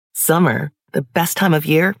Summer, the best time of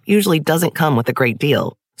year, usually doesn't come with a great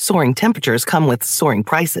deal. Soaring temperatures come with soaring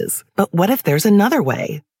prices. But what if there's another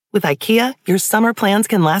way? With IKEA, your summer plans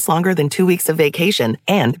can last longer than 2 weeks of vacation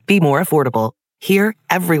and be more affordable. Here,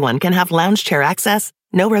 everyone can have lounge chair access,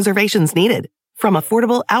 no reservations needed. From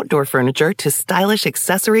affordable outdoor furniture to stylish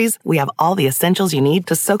accessories, we have all the essentials you need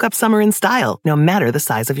to soak up summer in style, no matter the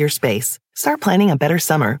size of your space. Start planning a better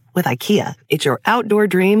summer with IKEA. It's your outdoor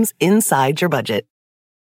dreams inside your budget.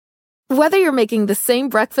 Whether you're making the same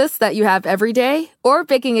breakfast that you have every day or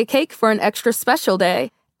baking a cake for an extra special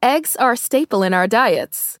day, eggs are a staple in our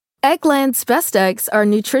diets. Eggland's best eggs are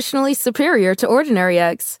nutritionally superior to ordinary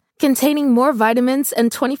eggs, containing more vitamins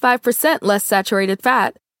and 25% less saturated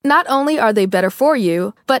fat. Not only are they better for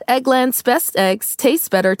you, but Eggland's best eggs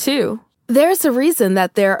taste better too. There's a reason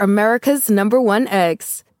that they're America's #1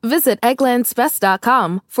 eggs. Visit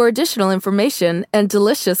egglandsbest.com for additional information and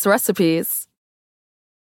delicious recipes.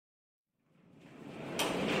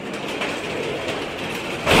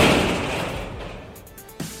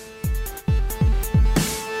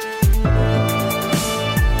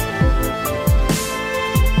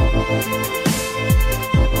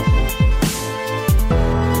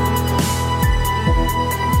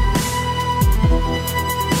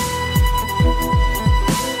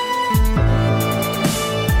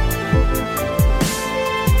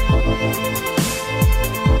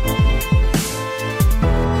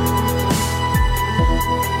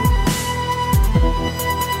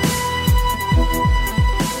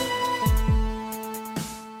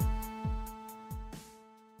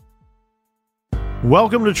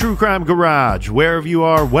 Welcome to True Crime Garage. Wherever you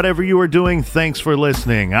are, whatever you are doing, thanks for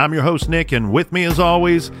listening. I'm your host, Nick, and with me as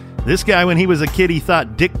always, this guy, when he was a kid, he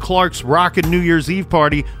thought Dick Clark's Rockin' New Year's Eve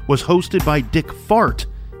party was hosted by Dick Fart.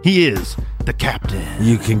 He is the captain.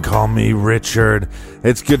 You can call me Richard.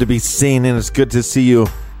 It's good to be seen, and it's good to see you.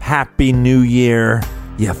 Happy New Year,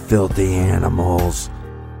 you filthy animals.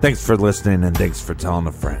 Thanks for listening, and thanks for telling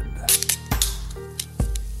a friend.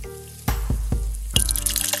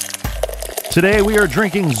 Today we are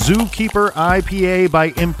drinking Zookeeper IPA by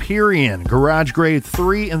Empyrean, garage grade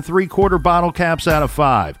 3 3/4 bottle caps out of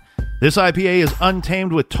 5. This IPA is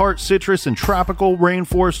untamed with tart citrus and tropical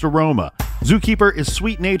rainforest aroma. Zookeeper is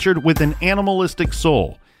sweet-natured with an animalistic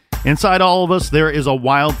soul. Inside all of us, there is a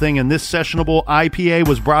wild thing, and this sessionable IPA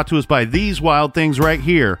was brought to us by these wild things right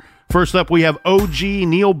here. First up, we have OG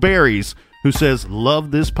Neil Berries, who says, love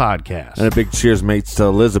this podcast. And a big cheers, mates, to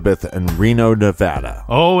Elizabeth in Reno, Nevada.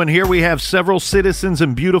 Oh, and here we have several citizens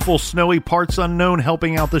in beautiful, snowy parts unknown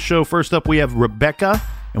helping out the show. First up, we have Rebecca,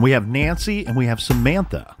 and we have Nancy, and we have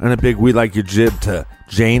Samantha. And a big we like your jib to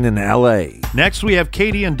Jane in L.A. Next, we have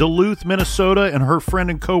Katie in Duluth, Minnesota, and her friend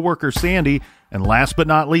and co-worker, Sandy. And last but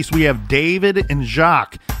not least, we have David and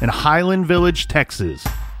Jacques in Highland Village, Texas.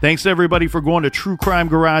 Thanks, everybody, for going to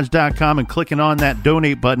TrueCrimeGarage.com and clicking on that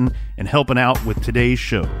donate button and helping out with today's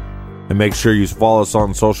show. And make sure you follow us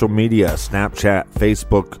on social media, Snapchat,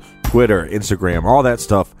 Facebook, Twitter, Instagram, all that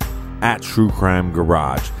stuff at True Crime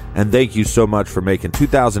Garage. And thank you so much for making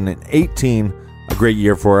 2018 a great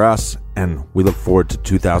year for us, and we look forward to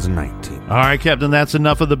 2019. All right, Captain, that's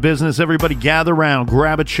enough of the business. Everybody gather around,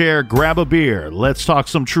 grab a chair, grab a beer. Let's talk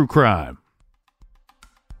some true crime.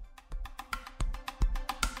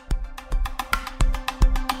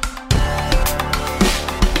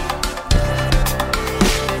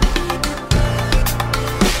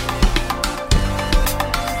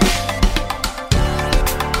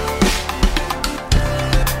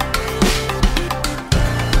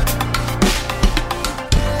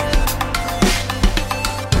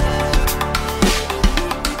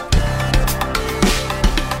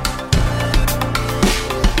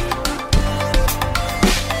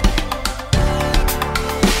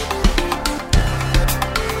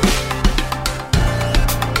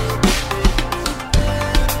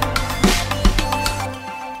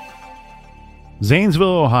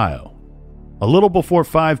 Zanesville, Ohio, a little before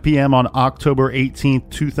 5 p.m. on October 18,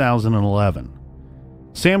 2011.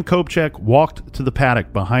 Sam Kopchak walked to the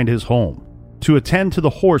paddock behind his home to attend to the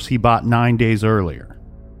horse he bought 9 days earlier.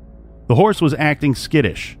 The horse was acting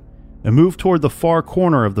skittish and moved toward the far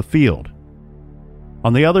corner of the field.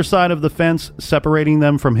 On the other side of the fence separating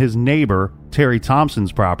them from his neighbor, Terry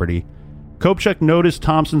Thompson's property, Kopchak noticed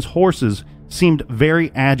Thompson's horses seemed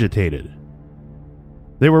very agitated.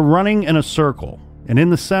 They were running in a circle, and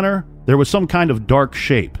in the center, there was some kind of dark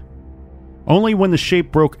shape. Only when the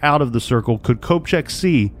shape broke out of the circle could Kopchak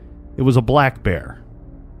see it was a black bear.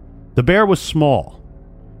 The bear was small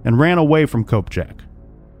and ran away from Kopchak.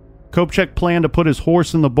 Kopchak planned to put his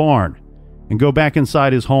horse in the barn and go back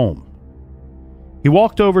inside his home. He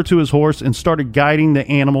walked over to his horse and started guiding the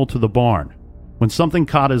animal to the barn when something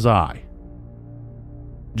caught his eye.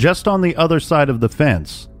 Just on the other side of the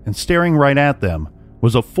fence and staring right at them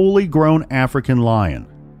was a fully grown African lion.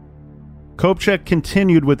 Kopchak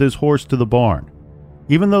continued with his horse to the barn.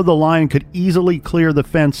 Even though the lion could easily clear the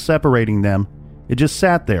fence separating them, it just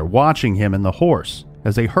sat there watching him and the horse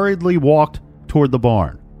as they hurriedly walked toward the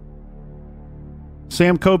barn.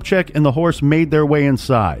 Sam Kopchak and the horse made their way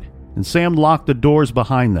inside, and Sam locked the doors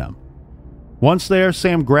behind them. Once there,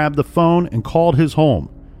 Sam grabbed the phone and called his home,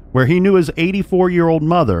 where he knew his 84-year-old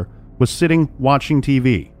mother was sitting watching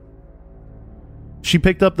TV. She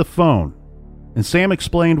picked up the phone, and Sam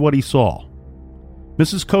explained what he saw.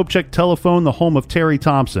 Mrs. Kopchak telephoned the home of Terry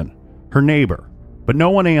Thompson, her neighbor, but no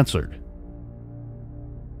one answered.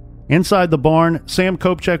 Inside the barn, Sam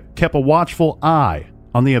Kopchak kept a watchful eye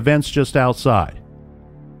on the events just outside.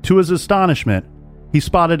 To his astonishment, he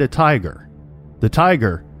spotted a tiger. The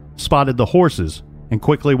tiger spotted the horses and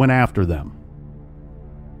quickly went after them.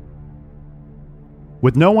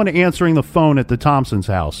 With no one answering the phone at the Thompsons'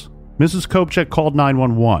 house, Mrs. Kopchak called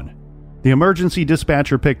 911. The emergency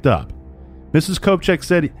dispatcher picked up. Mrs. Kopchak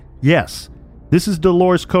said, "Yes, this is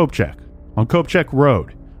Dolores Kopchak on Kopchak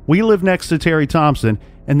Road. We live next to Terry Thompson,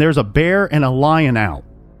 and there's a bear and a lion out."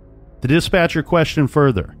 The dispatcher questioned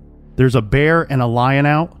further, "There's a bear and a lion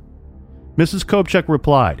out?" Mrs. Kopchak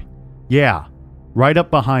replied, "Yeah, right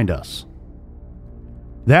up behind us."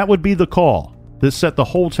 That would be the call that set the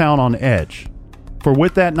whole town on edge. For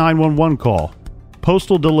with that 911 call,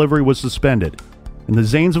 postal delivery was suspended, and the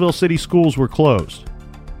Zanesville City schools were closed,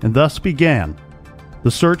 and thus began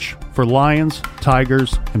the search for lions,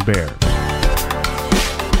 tigers, and bears.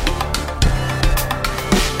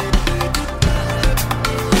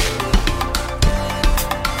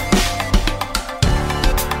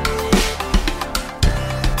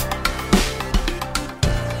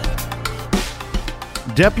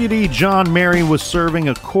 Deputy John Mary was serving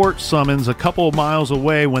a court summons a couple of miles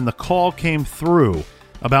away when the call came through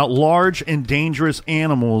about large and dangerous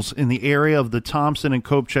animals in the area of the Thompson and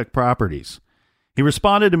Kopchak properties. He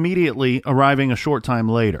responded immediately, arriving a short time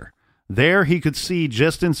later. There he could see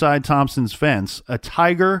just inside Thompson's fence a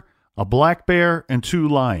tiger, a black bear, and 2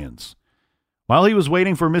 lions. While he was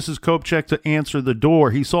waiting for Mrs. Kopchak to answer the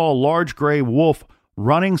door, he saw a large gray wolf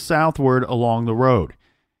running southward along the road.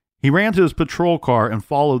 He ran to his patrol car and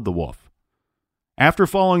followed the wolf. After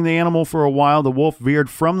following the animal for a while, the wolf veered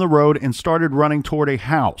from the road and started running toward a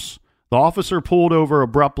house. The officer pulled over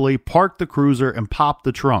abruptly, parked the cruiser, and popped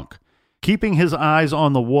the trunk. Keeping his eyes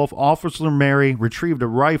on the wolf, Officer Mary retrieved a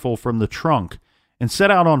rifle from the trunk and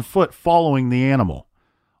set out on foot following the animal.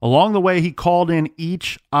 Along the way, he called in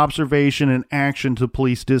each observation and action to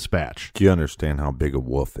police dispatch. Do you understand how big a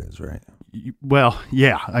wolf is, right? Well,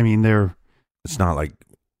 yeah. I mean, it's not like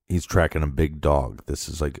he's tracking a big dog. This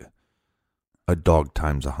is like a dog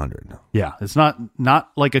times 100. Yeah, it's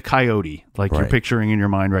not like a coyote like you're picturing in your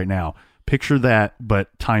mind right now. Picture that,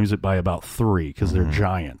 but times it by about 3 because they're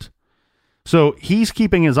giant. So he's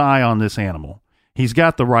keeping his eye on this animal. He's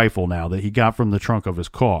got the rifle now that he got from the trunk of his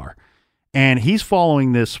car, and he's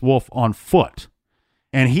following this wolf on foot.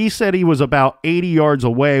 And he said he was about 80 yards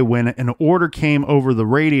away when an order came over the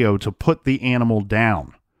radio to put the animal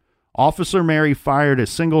down. Officer Mary fired a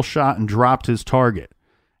single shot and dropped his target.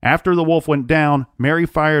 After the wolf went down, Mary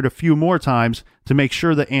fired a few more times to make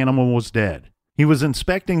sure the animal was dead. He was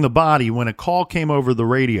inspecting the body when a call came over the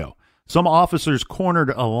radio. Some officers cornered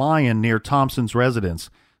a lion near Thompson's residence,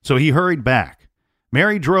 so he hurried back.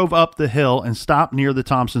 Mary drove up the hill and stopped near the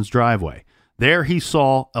Thompson's driveway. There he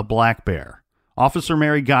saw a black bear. Officer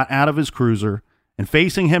Mary got out of his cruiser, and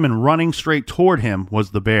facing him and running straight toward him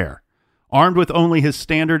was the bear. Armed with only his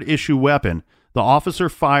standard issue weapon, the officer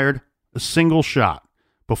fired a single shot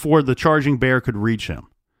before the charging bear could reach him.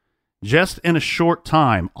 Just in a short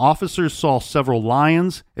time, officers saw several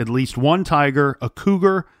lions, at least 1 tiger, a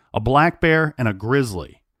cougar, a black bear, and a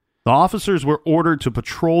grizzly. The officers were ordered to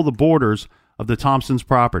patrol the borders of the Thompsons'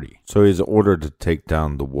 property. So he's ordered to take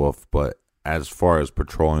down the wolf, but as far as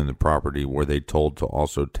patrolling the property, were they told to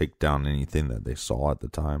also take down anything that they saw at the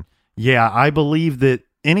time? Yeah, I believe that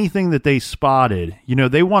anything that they spotted,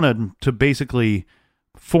 they wanted to basically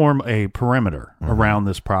form a perimeter around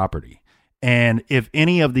this property. And if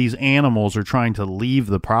any of these animals are trying to leave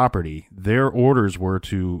the property, their orders were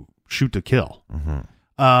to shoot to kill.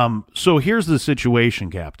 So here's the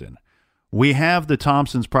situation, Captain. We have the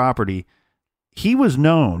Thompsons' property.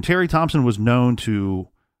 Terry Thompson was known to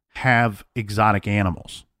have exotic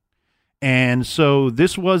animals. And so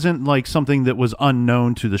this wasn't like something that was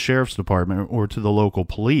unknown to the sheriff's department or to the local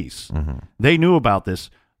police. They knew about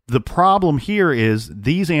this. The problem here is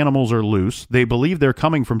these animals are loose. They believe they're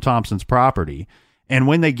coming from Thompson's property. And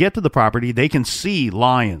when they get to the property, they can see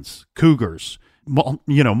lions, cougars,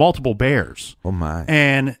 multiple bears. Oh, my.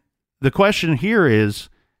 And the question here is,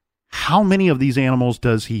 how many of these animals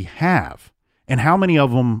does he have? And how many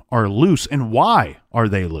of them are loose? And why are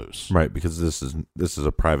they loose? Right, because this is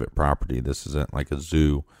a private property. This isn't like a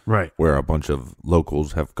zoo, right, where a bunch of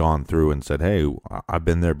locals have gone through and said, hey, I've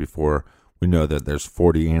been there before. We know that there's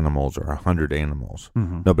 40 animals or 100 animals.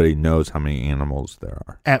 Mm-hmm. Nobody knows how many animals there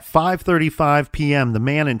are. At 5:35 p.m., the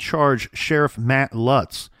man in charge, Sheriff Matt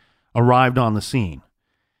Lutz, arrived on the scene.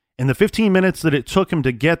 In the 15 minutes that it took him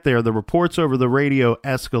to get there, the reports over the radio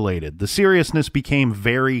escalated. The seriousness became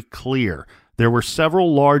very clear. There were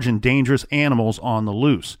several large and dangerous animals on the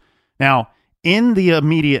loose. Now, in the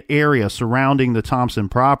immediate area surrounding the Thompson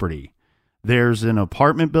property, there's an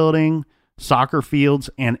apartment building, soccer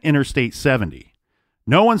fields, and Interstate 70.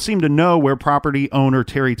 No one seemed to know where property owner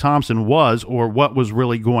Terry Thompson was or what was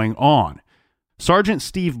really going on. Sergeant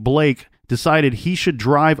Steve Blake decided he should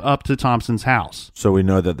drive up to Thompson's house. So we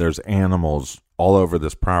know that there's animals all over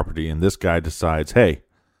this property, and this guy decides, hey,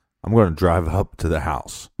 I'm going to drive up to the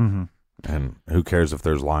house. Mm-hmm. And who cares if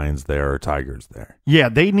there's lions there or tigers there? Yeah,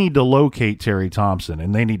 they need to locate Terry Thompson,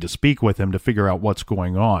 and they need to speak with him to figure out what's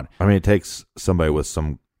going on. I mean, it takes somebody with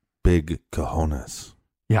some big cojones,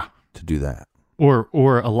 yeah, to do that. Or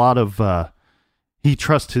a lot of he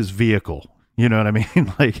trusts his vehicle. You know what I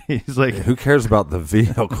mean? Like, he's like, who cares about the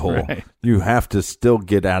vehicle? Right. You have to still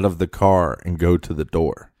get out of the car and go to the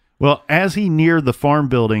door. Well, as he neared the farm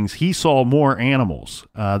buildings, he saw more animals.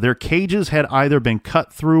 Their cages had either been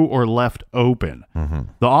cut through or left open. Mm-hmm.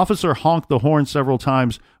 The officer honked the horn several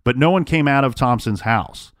times, but no one came out of Thompson's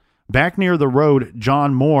house. Back near the road,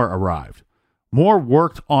 John Moore arrived. Moore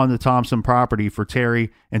worked on the Thompson property for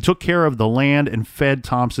Terry and took care of the land and fed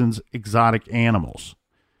Thompson's exotic animals.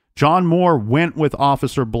 John Moore went with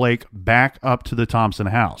Officer Blake back up to the Thompson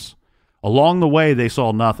house. Along the way, they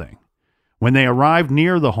saw nothing. When they arrived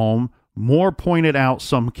near the home, Moore pointed out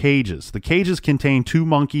some cages. The cages contained 2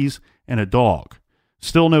 monkeys and a dog.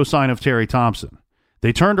 Still no sign of Terry Thompson.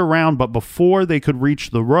 They turned around, but before they could reach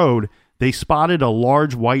the road, they spotted a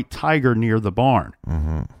large white tiger near the barn.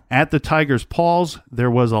 Mm-hmm. At the tiger's paws,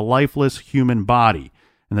 there was a lifeless human body,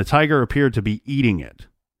 and the tiger appeared to be eating it.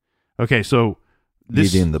 Okay, so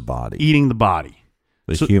eating the body.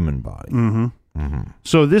 The human body. Mm-hmm. Mm-hmm.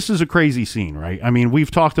 So this is a crazy scene, right? I mean,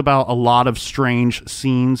 we've talked about a lot of strange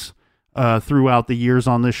scenes throughout the years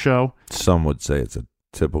on this show. Some would say it's a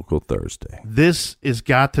typical Thursday. This has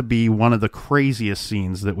got to be one of the craziest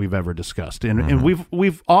scenes that we've ever discussed. And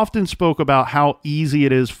we've often spoke about how easy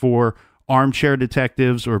it is for armchair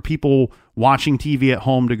detectives or people watching TV at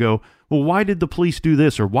home to go, well, why did the police do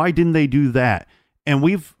this? Or why didn't they do that? And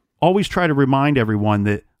we've always tried to remind everyone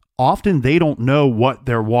that often they don't know what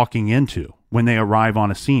they're walking into when they arrive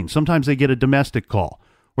on a scene. Sometimes they get a domestic call,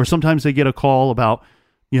 or sometimes they get a call about,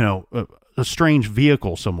 a strange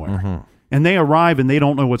vehicle somewhere. Mm-hmm. And they arrive and they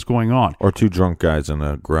don't know what's going on. Or 2 drunk guys in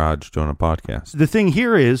a garage doing a podcast. The thing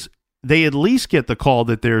here is they at least get the call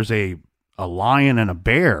that there's a lion and a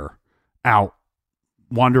bear out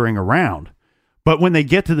wandering around. But when they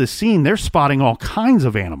get to the scene, they're spotting all kinds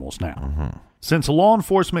of animals now. Mm-hmm. Since law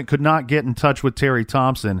enforcement could not get in touch with Terry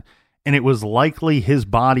Thompson, and it was likely his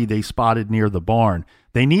body they spotted near the barn,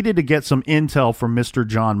 they needed to get some intel from Mr.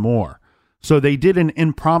 John Moore. So they did an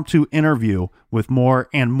impromptu interview with Moore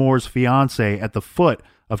and Moore's fiancée at the foot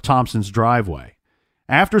of Thompson's driveway.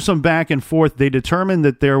 After some back and forth, they determined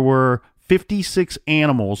that there were 56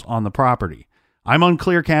 animals on the property. I'm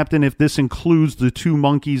unclear, Captain, if this includes the 2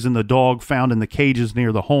 monkeys and the dog found in the cages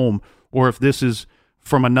near the home, or if this is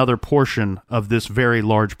from another portion of this very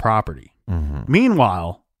large property. Mm-hmm.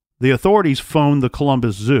 Meanwhile, the authorities phoned the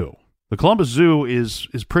Columbus Zoo. The Columbus Zoo is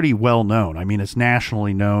pretty well known. I mean, it's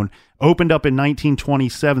nationally known. Opened up in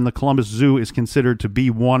 1927, the Columbus Zoo is considered to be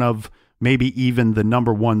one of maybe even the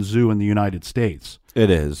number 1 zoo in the United States. It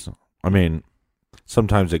is. I mean,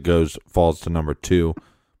 sometimes it falls to number 2,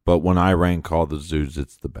 but when I rank all the zoos,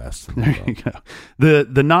 it's the best. There you go. The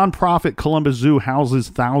nonprofit Columbus Zoo houses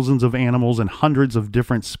thousands of animals and hundreds of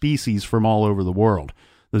different species from all over the world.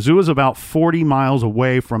 The zoo is about 40 miles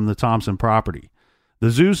away from the Thompson property. The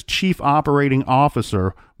zoo's chief operating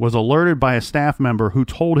officer was alerted by a staff member who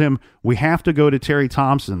told him, "We have to go to Terry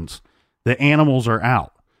Thompson's. The animals are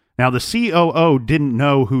out." Now, the COO didn't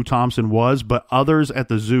know who Thompson was, but others at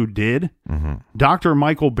the zoo did. Mm-hmm. Dr.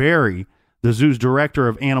 Michael Berry, the zoo's director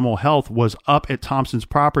of animal health, was up at Thompson's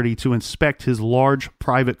property to inspect his large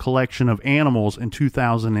private collection of animals in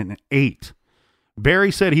 2008.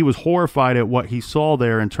 Barry said he was horrified at what he saw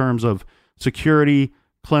there in terms of security,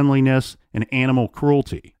 cleanliness, and animal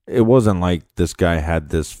cruelty. It wasn't like this guy had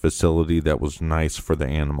this facility that was nice for the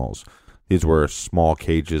animals. These were small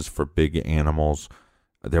cages for big animals.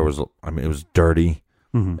 It was dirty.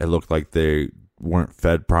 It looked like they weren't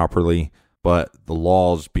fed properly, but the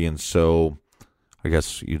laws being so, I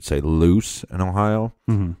guess you'd say, loose in Ohio,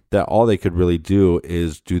 that all they could really do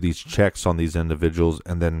is do these checks on these individuals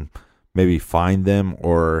and then maybe fine them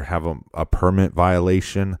or have a permit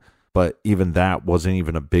violation. But even that wasn't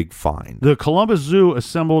even a big fine. The Columbus Zoo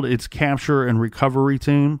assembled its capture and recovery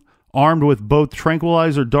team, armed with both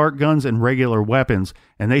tranquilizer dart guns and regular weapons,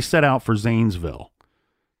 and they set out for Zanesville.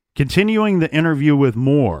 Continuing the interview with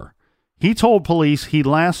Moore, he told police he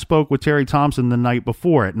last spoke with Terry Thompson the night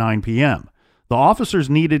before at 9 p.m. The officers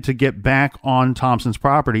needed to get back on Thompson's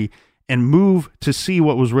property and move to see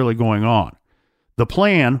what was really going on. The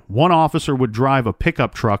plan, one officer would drive a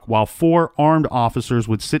pickup truck while 4 armed officers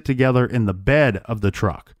would sit together in the bed of the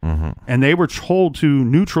truck. And they were told to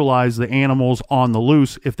neutralize the animals on the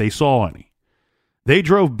loose if they saw any. They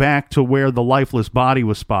drove back to where the lifeless body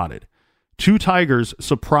was spotted. 2 tigers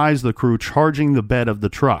surprised the crew, charging the bed of the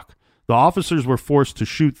truck. The officers were forced to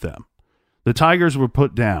shoot them. The tigers were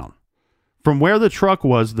put down. From where the truck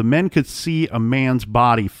was, the men could see a man's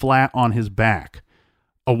body flat on his back.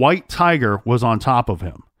 A white tiger was on top of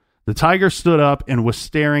him. The tiger stood up and was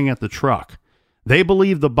staring at the truck. They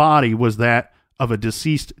believed the body was that of a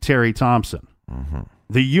deceased Terry Thompson.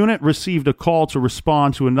 The unit received a call to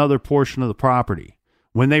respond to another portion of the property.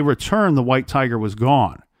 When they returned, the white tiger was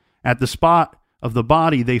gone. At the spot of the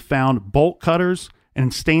body, they found bolt cutters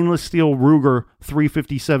and stainless steel Ruger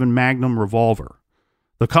 357 Magnum revolver.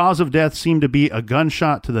 The cause of death seemed to be a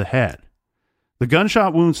gunshot to the head. The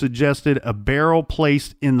gunshot wound suggested a barrel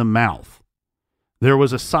placed in the mouth. There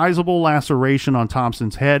was a sizable laceration on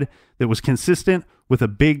Thompson's head that was consistent with a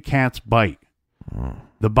big cat's bite.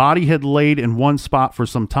 The body had laid in one spot for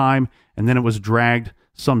some time, and then it was dragged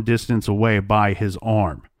some distance away by his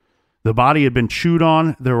arm. The body had been chewed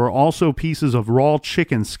on. There were also pieces of raw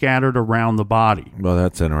chicken scattered around the body. Well,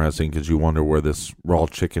 that's interesting because you wonder where this raw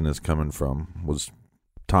chicken is coming from. Was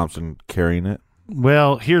Thompson carrying it?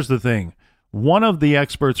 Well, here's the thing. One of the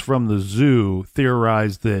experts from the zoo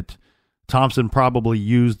theorized that Thompson probably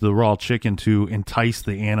used the raw chicken to entice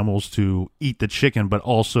the animals to eat the chicken, but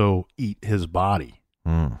also eat his body.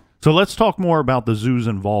 So let's talk more about the zoo's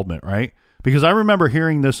involvement, right? Because I remember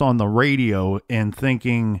hearing this on the radio and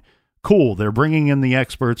thinking, cool, they're bringing in the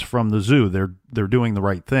experts from the zoo. They're doing the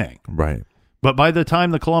right thing. Right. But by the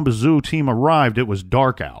time the Columbus Zoo team arrived, it was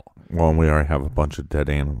dark out. Well, and we already have a bunch of dead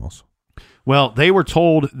animals. Well, they were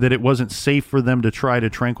told that it wasn't safe for them to try to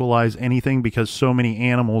tranquilize anything because so many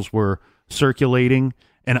animals were circulating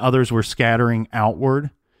and others were scattering outward.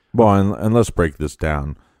 Well, and let's break this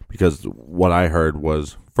down because what I heard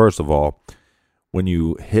was, first of all, when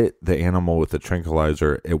you hit the animal with a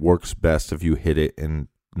tranquilizer, it works best if you hit it in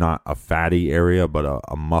not a fatty area, but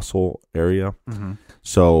a muscle area.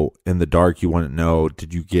 So in the dark, you wouldn't know,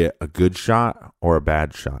 did you get a good shot or a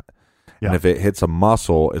bad shot? Yeah. And if it hits a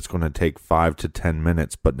muscle, it's going to take 5 to 10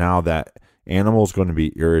 minutes. But now that animal is going to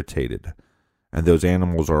be irritated, and those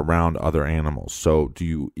animals are around other animals. So do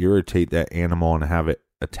you irritate that animal and have it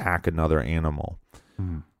attack another animal?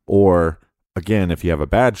 Or, again, if you have a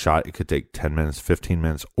bad shot, it could take 10 minutes, 15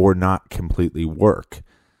 minutes, or not completely work.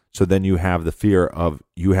 So then you have the fear of,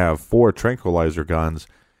 you have 4 tranquilizer guns,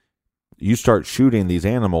 you start shooting these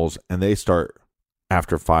animals, and they start,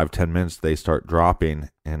 after 5-10 minutes, they start dropping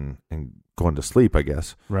and going to sleep, I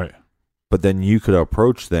guess. Right. But then you could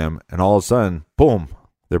approach them, and all of a sudden, boom,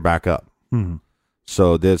 they're back up.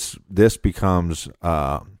 So this becomes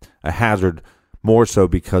a hazard more so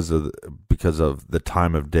because of the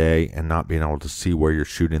time of day and not being able to see where you're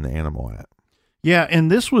shooting the animal at. Yeah, and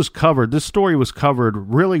this story was covered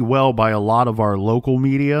really well by a lot of our local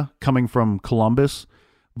media coming from Columbus.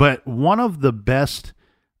 But one of the best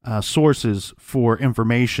sources for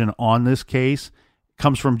information on this case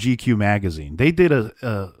comes from GQ magazine. They did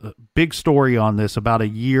a big story on this about a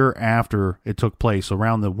year after it took place,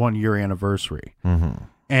 around the 1-year anniversary.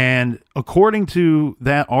 And according to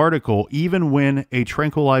that article, even when a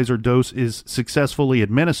tranquilizer dose is successfully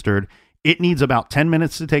administered, it needs about 10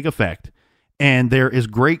 minutes to take effect. And there is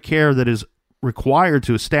great care that is required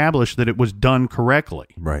to establish that it was done correctly.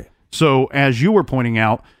 Right. So as you were pointing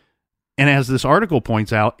out, and as this article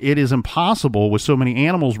points out, it is impossible with so many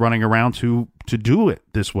animals running around to do it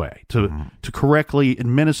this way, to correctly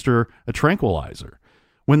administer a tranquilizer.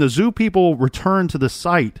 When the zoo people returned to the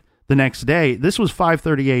site the next day, this was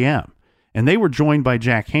 5:30 a.m., and they were joined by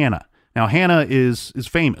Jack Hanna, Now, Hanna is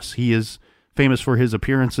famous. He is famous for his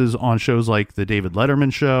appearances on shows like The David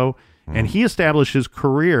Letterman Show, and he established his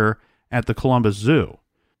career at the Columbus Zoo.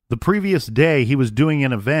 The previous day, he was doing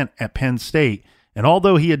an event at Penn State, and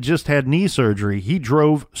although he had just had knee surgery, he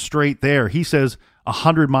drove straight there. He says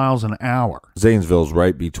 100 miles an hour. Zanesville's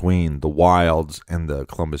right between the Wilds and the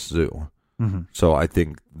Columbus Zoo. So I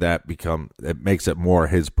think that it makes it more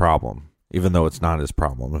his problem, even though it's not his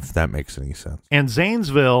problem, if that makes any sense. And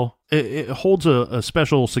Zanesville, it holds a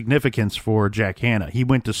special significance for Jack Hanna. He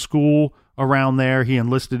went to school around there. He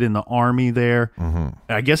enlisted in the Army there.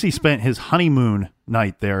 I guess he spent his honeymoon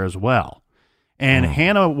night there as well. And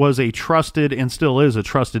Hanna was a trusted, and still is a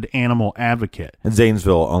trusted, animal advocate. And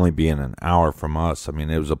Zanesville only being an hour from us, I mean,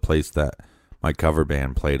 it was a place that my cover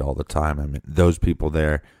band played all the time. I mean, those people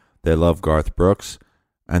there, they love Garth Brooks,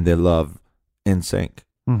 and they love NSYNC.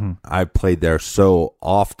 I played there so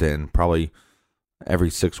often, probably every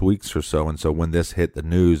 6 weeks or so. And so when this hit the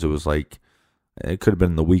news, it was like, it could have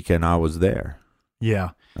been the weekend I was there.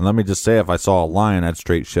 Yeah. And let me just say, if I saw a lion, I'd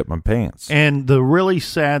straight shit my pants. And the really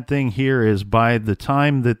sad thing here is by the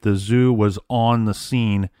time that the zoo was on the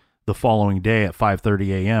scene the following day at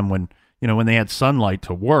 5:30 a.m., when they had sunlight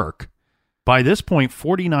to work, by this point,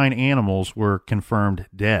 49 animals were confirmed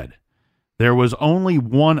dead. There was only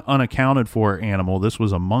one unaccounted for animal. This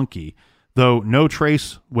was a monkey, though no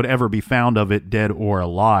trace would ever be found of it dead or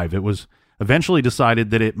alive. It was eventually decided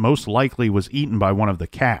that it most likely was eaten by one of the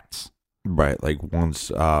cats. Right, like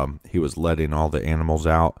once he was letting all the animals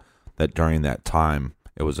out, that during that time,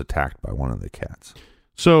 it was attacked by one of the cats.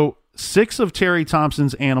 So 6 of Terry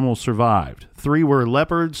Thompson's animals survived. 3 were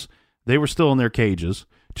leopards. They were still in their cages.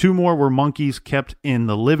 2 more were monkeys kept in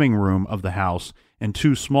the living room of the house, and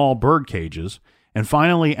 2 small bird cages. And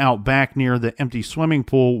finally, out back near the empty swimming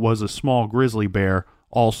pool was a small grizzly bear,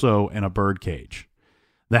 also in a bird cage.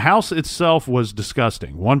 The house itself was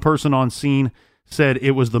disgusting. One person on scene said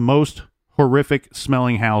it was the most horrific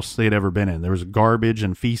smelling house they had ever been in. There was garbage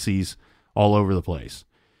and feces all over the place.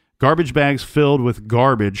 Garbage bags filled with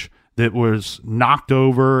garbage that was knocked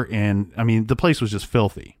over, and I mean, the place was just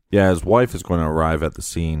filthy. Yeah, his wife is going to arrive at the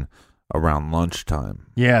scene around lunchtime.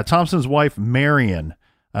 Yeah, Thompson's wife, Marion,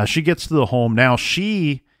 she gets to the home. Now,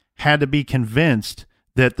 she had to be convinced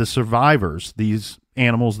that the survivors, these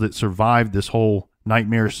animals that survived this whole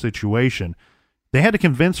nightmare situation, they had to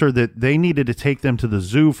convince her that they needed to take them to the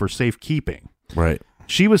zoo for safekeeping. Right.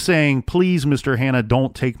 She was saying, "Please, Mr. Hanna,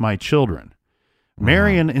 don't take my children."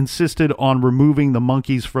 Marion insisted on removing the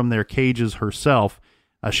monkeys from their cages herself.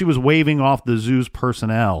 She was waving off the zoo's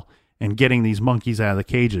personnel and getting these monkeys out of the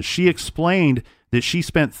cages. She explained that she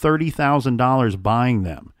spent $30,000 buying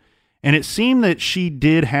them. And it seemed that she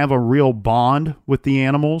did have a real bond with the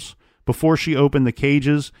animals. Before she opened the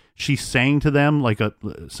cages, she sang to them,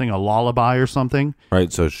 sing a lullaby or something.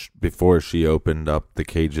 Right, so before she opened up the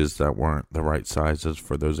cages that weren't the right sizes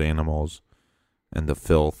for those animals and the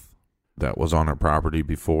filth that was on her property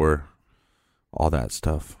before, all that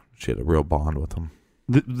stuff, she had a real bond with them.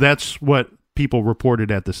 That's what people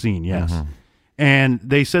reported at the scene, yes. And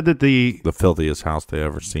they said that the filthiest house they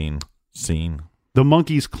ever seen. The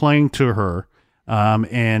monkeys clung to her,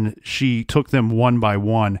 and she took them one by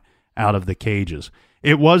one out of the cages.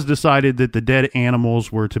 It was decided that the dead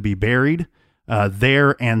animals were to be buried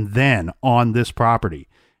there and then on this property.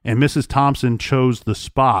 And Mrs. Thompson chose the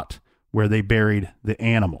spot where they buried the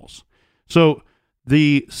animals. So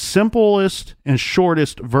the simplest and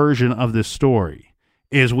shortest version of this story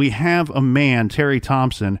is we have a man, Terry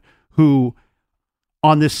Thompson, who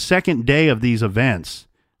on this second day of these events,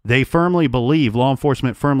 law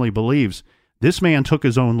enforcement firmly believes this man took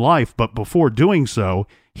his own life, but before doing so,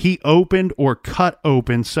 he opened or cut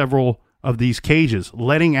open several of these cages,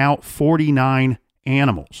 letting out 49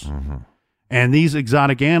 animals. And these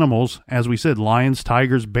exotic animals, as we said, lions,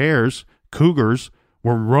 tigers, bears, cougars,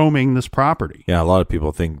 were roaming this property. Yeah, a lot of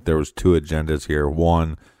people think there was 2 agendas here.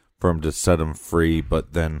 One, for him to set them free,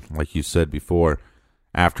 but then, like you said before,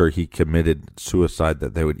 after he committed suicide,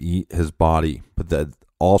 that they would eat his body. But that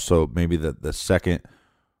also, maybe the second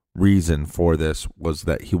reason for this was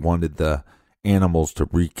that he wanted the animals to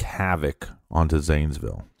wreak havoc onto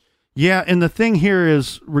Zanesville. Yeah, and the thing here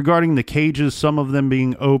is regarding the cages, some of them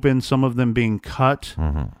being open, some of them being cut.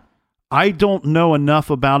 I don't know enough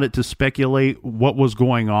about it to speculate what was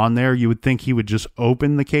going on there. You would think he would just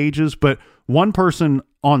open the cages, but one person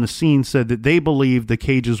on the scene said that they believed the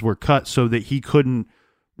cages were cut so that he couldn't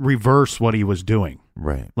reverse what he was doing.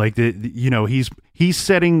 Right. Like, he's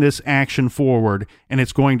setting this action forward, and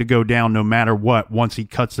it's going to go down no matter what once he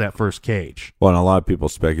cuts that first cage. Well, and a lot of people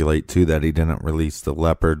speculate, too, that he didn't release the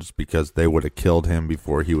leopards because they would have killed him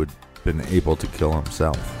before he would been able to kill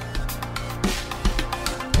himself.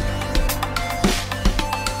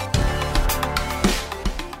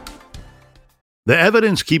 The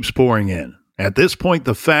evidence keeps pouring in. At this point,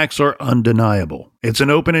 the facts are undeniable. It's an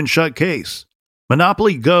open and shut case.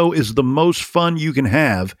 Monopoly Go is the most fun you can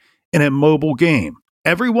have in a mobile game.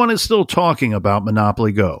 Everyone is still talking about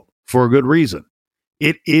Monopoly Go, for a good reason.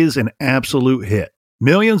 It is an absolute hit.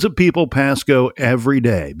 Millions of people pass Go every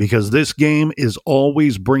day because this game is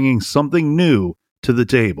always bringing something new to the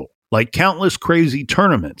table. Like countless crazy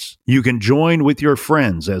tournaments you can join with your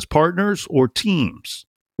friends as partners or teams.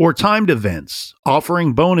 Or timed events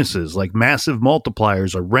offering bonuses like massive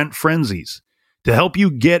multipliers or rent frenzies to help you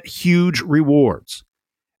get huge rewards.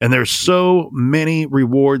 And there's so many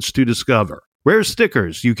rewards to discover. Rare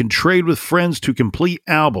stickers you can trade with friends to complete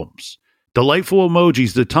albums. Delightful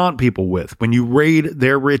emojis to taunt people with when you raid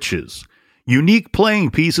their riches. Unique playing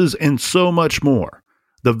pieces and so much more.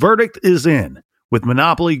 The verdict is in. With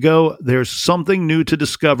Monopoly Go, there's something new to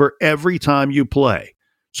discover every time you play.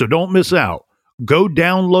 So don't miss out. Go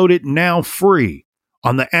download it now free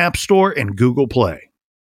on the App Store and Google Play.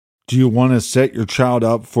 Do you want to set your child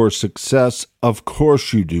up for success? Of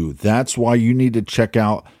course you do. That's why you need to check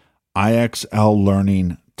out IXL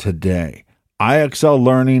Learning today. IXL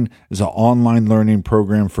Learning is an online learning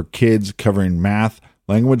program for kids covering math,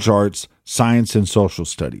 language arts, science, and social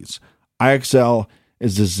studies. IXL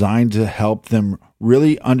is designed to help them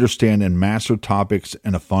really understand and master topics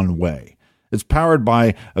in a fun way. It's powered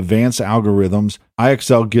by advanced algorithms.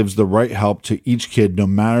 IXL gives the right help to each kid no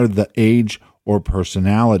matter the age or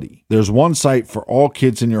personality. There's one site for all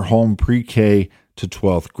kids in your home pre-K to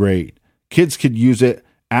 12th grade. Kids could use it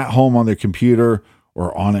at home on their computer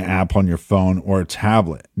or on an app on your phone or a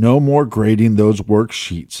tablet. No more grading those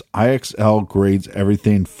worksheets. IXL grades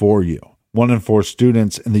everything for you. 1 in 4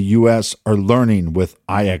 students in the U.S. are learning with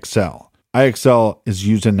IXL. IXL is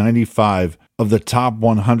used in 95 of the top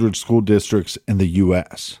 100 school districts in the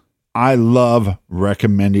U.S. I love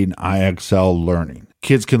recommending IXL Learning.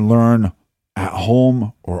 Kids can learn at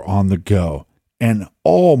home or on the go. And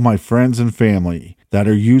all my friends and family that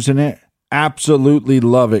are using it absolutely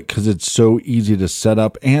love it because it's so easy to set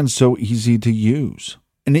up and so easy to use.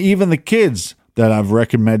 And even the kids that I've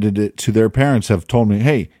recommended it to their parents have told me,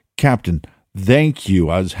 hey, Captain, thank you.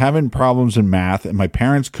 I was having problems in math and my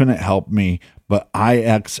parents couldn't help me, but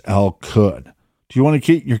IXL could. Do you want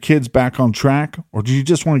to get your kids back on track or do you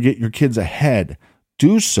just want to get your kids ahead?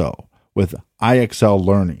 Do so with IXL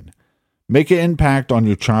Learning. Make an impact on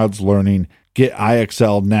your child's learning. Get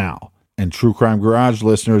IXL now. And True Crime Garage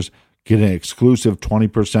listeners get an exclusive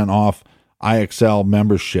 20% off IXL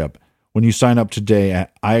membership when you sign up today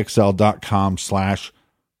at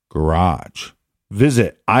IXL.com/garage.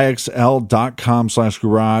 Visit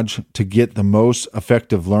IXL.com/garage to get the most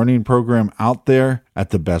effective learning program out there at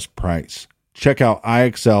the best price. Check out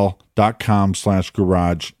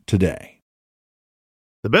IXL.com/garage today.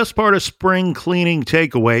 The best part of spring cleaning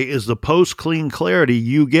takeaway is the post-clean clarity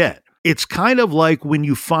you get. It's kind of like when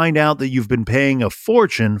you find out that you've been paying a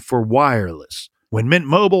fortune for wireless. When Mint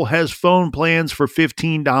Mobile has phone plans for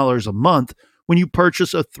 $15 a month when you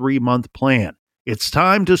purchase a 3-month plan. It's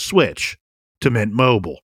time to switch to Mint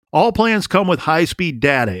Mobile. All plans come with high-speed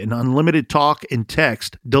data and unlimited talk and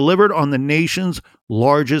text delivered on the nation's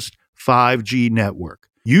largest 5G network.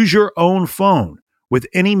 Use your own phone with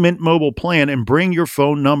any Mint Mobile plan and bring your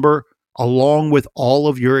phone number along with all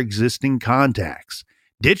of your existing contacts.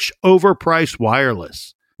 Ditch overpriced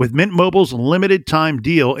wireless with Mint Mobile's limited time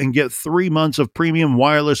deal and get 3 months of premium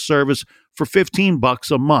wireless service for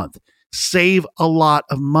 $15 a month. Save a lot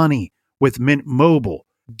of money with Mint Mobile.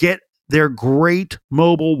 Get their great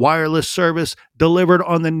mobile wireless service delivered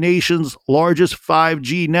on the nation's largest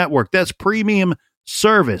 5G network. That's premium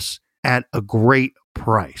service at a great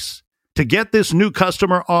price. To get this new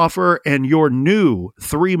customer offer and your new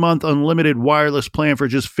 3-month unlimited wireless plan for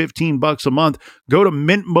just $15 a month, go to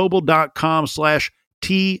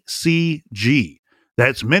mintmobile.com/TCG.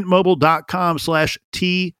 That's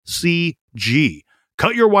mintmobile.com/TCG.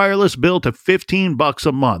 Cut your wireless bill to $15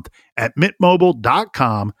 a month at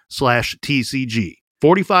mintmobile.com/TCG.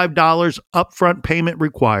 $45 upfront payment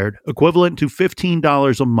required, equivalent to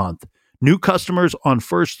 $15 a month. New customers on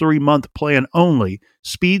first 3-month plan only.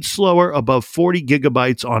 Speed slower above 40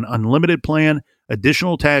 gigabytes on unlimited plan.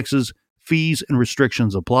 Additional taxes, fees, and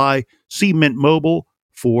restrictions apply. See Mint Mobile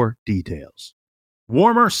for details.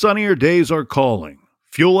 Warmer, sunnier days are calling.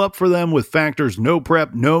 Fuel up for them with Factor's no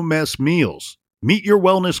prep, no mess meals. Meet your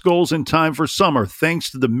wellness goals in time for summer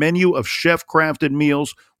thanks to the menu of chef-crafted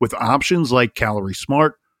meals with options like Calorie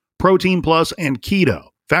Smart, Protein Plus, and Keto.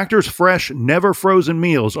 Factor's fresh, never frozen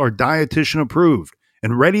meals are dietitian approved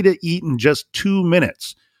and ready to eat in just 2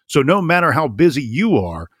 minutes. So no matter how busy you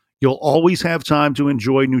are, you'll always have time to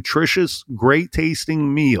enjoy nutritious, great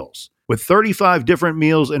tasting meals. With 35 different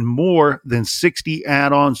meals and more than 60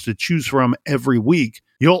 add-ons to choose from every week,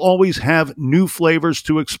 you'll always have new flavors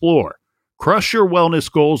to explore. Crush your wellness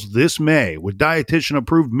goals this May with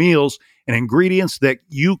dietitian-approved meals and ingredients that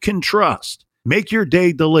you can trust. Make your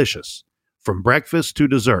day delicious, from breakfast to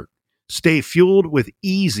dessert. Stay fueled with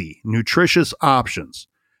easy, nutritious options.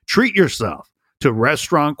 Treat yourself to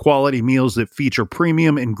restaurant-quality meals that feature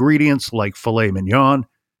premium ingredients like filet mignon,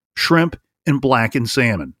 shrimp, and blackened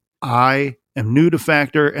salmon. I am new to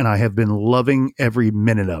Factor, and I have been loving every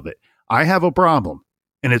minute of it. I have a problem,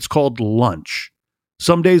 and it's called lunch.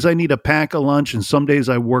 Some days I need to pack a lunch, and some days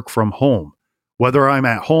I work from home. Whether I'm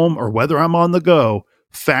at home or whether I'm on the go,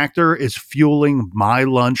 Factor is fueling my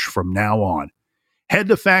lunch from now on. Head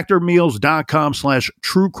to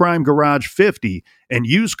factormeals.com/truecrimegarage50 and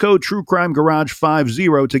use code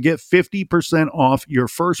truecrimegarage50 to get 50% off your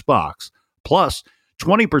first box, plus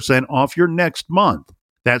 20% off your next month.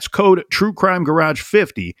 That's code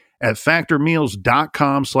truecrimegarage50 at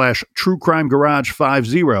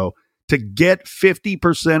factormeals.com/truecrimegarage50 to get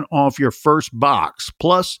 50% off your first box,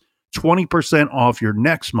 plus 20% off your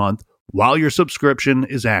next month while your subscription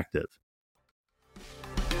is active.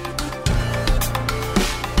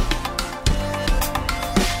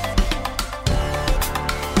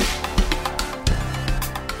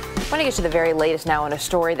 I want to get to the very latest now on a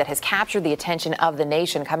story that has captured the attention of the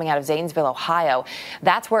nation coming out of Zanesville, Ohio.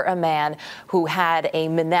 That's where a man who had a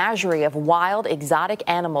menagerie of wild, exotic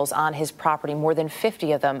animals on his property, more than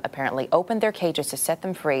 50 of them apparently, opened their cages to set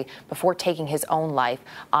them free before taking his own life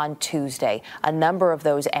on Tuesday. A number of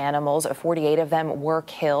those animals, 48 of them, were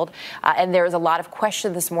killed. And there is a lot of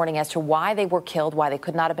question this morning as to why they were killed, why they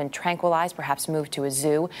could not have been tranquilized, perhaps moved to a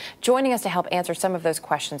zoo. Joining us to help answer some of those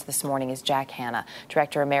questions this morning is Jack Hanna,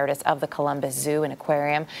 Director Emeritus of the Columbus Zoo and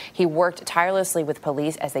Aquarium. He worked tirelessly with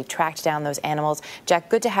police as they tracked down those animals. Jack,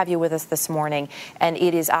 good to have you with us this morning. And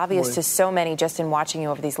it is obvious to so many just in watching you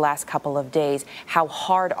over these last couple of days how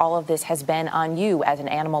hard all of this has been on you as an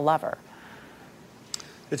animal lover.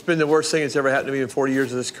 It's been the worst thing that's ever happened to me in 40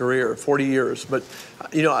 years of this career, 40 years. But,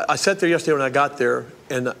 you know, I sat there yesterday when I got there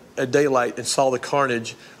and at daylight and saw the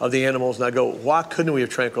carnage of the animals, and I go, why couldn't we have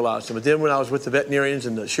tranquilized them? But then when I was with the veterinarians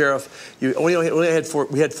and the sheriff, we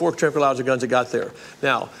had four tranquilizer guns that got there.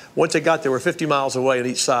 Now, once they got there, we're 50 miles away on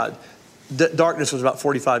each side. Darkness was about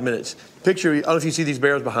 45 minutes. Picture, I don't know if you see these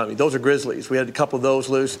bears behind me. Those are grizzlies. We had a couple of those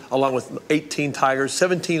loose, along with 18 tigers,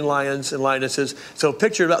 17 lions and lionesses. So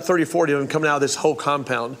picture about 30 or 40 of them coming out of this whole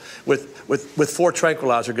compound with 4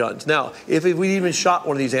 tranquilizer guns. Now, if we even shot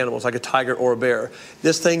one of these animals, like a tiger or a bear,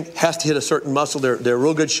 this thing has to hit a certain muscle. They're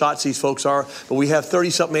real good shots, these folks are. But we have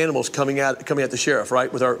 30-something animals coming at the sheriff,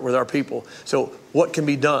 right, with our people. So what can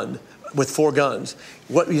be done with 4 guns?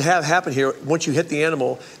 What we have happen here, once you hit the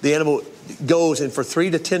animal goes, and for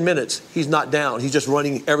 3 to 10 minutes, he's not down. He's just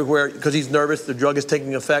running everywhere because he's nervous. The drug is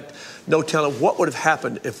taking effect. No telling what would have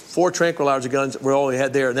happened if 4 tranquilizer guns were all we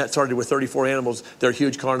had there, and that started with 34 animals. They're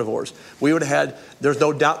huge carnivores. We would have had, there's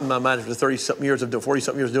no doubt in my mind, after 40-something years of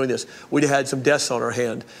doing this, we'd have had some deaths on our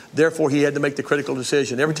hand. Therefore, he had to make the critical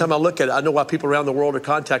decision. Every time I look at it, I know why people around the world are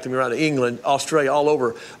contacting me, around England, Australia, all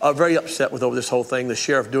over, are very upset with over this whole thing, the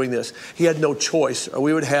sheriff doing this. He had no choice, or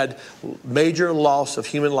we would have had major loss of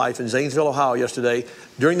human life in Zanesville, Ohio yesterday,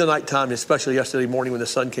 during the nighttime, especially yesterday morning when the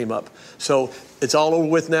sun came up. So it's all over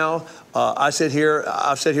with now. I've sat here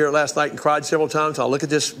last night and cried several times. I'll look at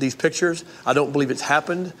these pictures. I don't believe it's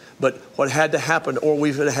happened, but what had to happen, or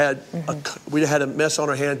we'd have had a mess on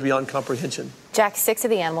our hands beyond comprehension. Jack, 6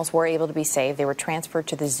 of the animals were able to be saved. They were transferred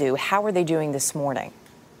to the zoo. How are they doing this morning?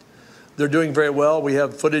 They're doing very well. We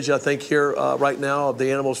have footage, I think, here right now of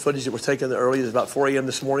the animals' footage that was taken early. It's about 4 a.m.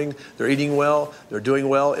 this morning. They're eating well. They're doing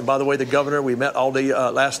well. And by the way, the governor, we met all day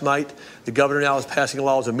last night. The governor now is passing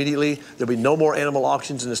laws immediately. There'll be no more animal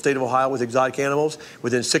auctions in the state of Ohio with exotic animals.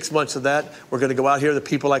 Within 6 months of that, we're going to go out here, the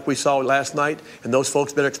people like we saw last night, and those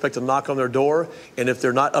folks better expect to knock on their door. And if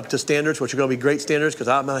they're not up to standards, which are going to be great standards, because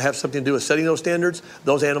I'm going to have something to do with setting those standards,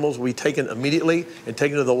 those animals will be taken immediately and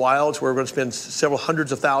taken to the wilds, where we're going to spend several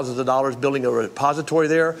hundreds of thousands of dollars building a repository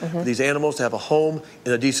there for these animals to have a home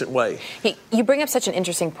in a decent way. You bring up such an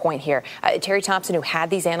interesting point here. Terry Thompson, who had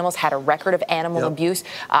these animals, had a record of animal abuse.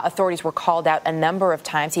 Authorities were called out a number of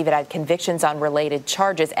times. He even had convictions on related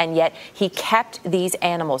charges, and yet he kept these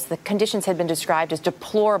animals. The conditions had been described as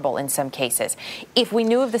deplorable in some cases. If we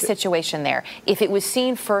knew of the situation there, if it was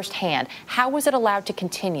seen firsthand, how was it allowed to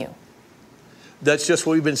continue? That's just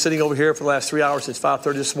what we've been sitting over here for the last 3 hours since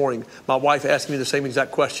 5:30 this morning. My wife asked me the same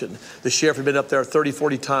exact question. The sheriff had been up there 30,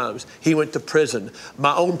 40 times. He went to prison.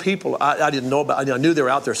 My own people, I didn't know about. I knew they were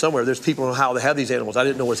out there somewhere. There's people in Ohio that have these animals. I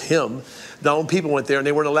didn't know it was him. My own people went there, and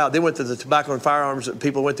they weren't allowed. They went to the tobacco and firearms.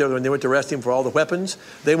 People went there when they went to arrest him for all the weapons.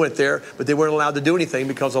 They went there, but they weren't allowed to do anything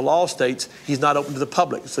because the law states he's not open to the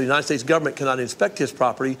public. So the United States government cannot inspect his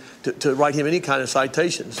property to write him any kind of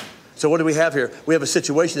citations. So what do we have here? We have a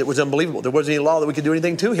situation that was unbelievable. There wasn't any law that we could do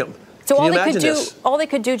anything to him. So all they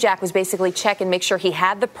could do, Jack, was basically check and make sure he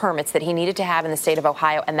had the permits that he needed to have in the state of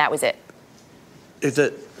Ohio, and that was it.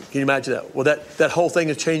 Can you imagine that? Well, that whole thing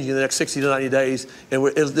is changing in the next 60 to 90 days, and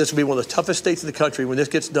this will be one of the toughest states in the country when this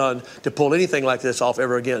gets done to pull anything like this off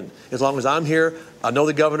ever again. As long as I'm here, I know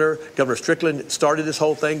the governor. Governor Strickland started this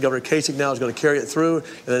whole thing. Governor Kasich now is going to carry it through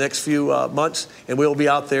in the next few months, and we'll be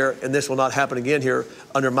out there, and this will not happen again here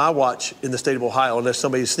under my watch in the state of Ohio unless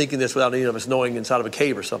somebody's sneaking this without any of us knowing inside of a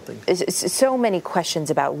cave or something. So many questions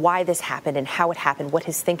about why this happened and how it happened, what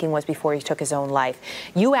his thinking was before he took his own life.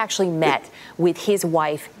 You actually met with his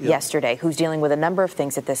wife yesterday, who's dealing with a number of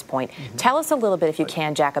things at this point. Mm-hmm. Tell us a little bit, if you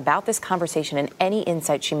can, Jack, about this conversation and any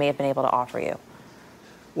insight she may have been able to offer you.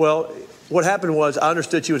 Well, what happened was I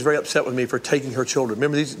understood she was very upset with me for taking her children.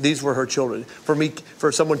 Remember, these were her children.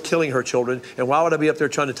 For someone killing her children. And why would I be up there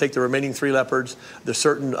trying to take the remaining 3 leopards, the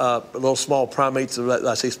certain little small primates,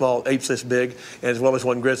 I say small apes this big, and as well as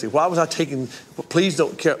one grizzly? Why was I taking, please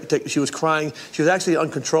don't take, she was crying. She was actually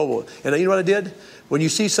uncontrollable. And you know what I did? When you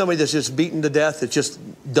see somebody that's just beaten to death, it's just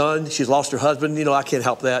done, she's lost her husband, I can't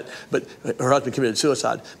help that, but her husband committed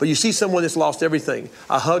suicide. But you see someone that's lost everything.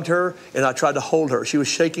 I hugged her and I tried to hold her. She was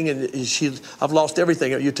shaking and I've lost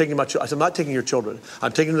everything. You're taking my children. I said, I'm not taking your children.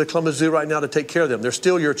 I'm taking them to the Columbus Zoo right now to take care of them. They're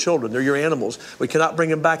still your children. They're your animals. We cannot bring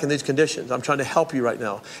them back in these conditions. I'm trying to help you right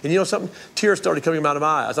now. And you know something? Tears started coming out of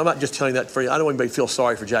my eyes. I'm not just telling that for you. I don't want anybody to feel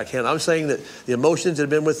sorry for Jack Hanna. I'm saying that the emotions that have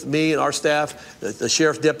been with me and our staff, the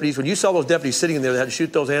sheriff's deputies, when you saw those deputies sitting in there that had to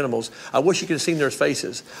shoot those animals, I wish you could have seen their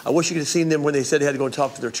faces. I wish you could have seen them when they said they had to go and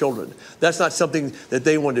talk to their children. That's not something that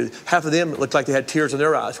they wanted to do. Half of them looked like they had tears in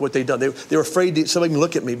their eyes, what they'd done. They were afraid to somebody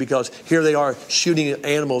look at me because here they are shooting at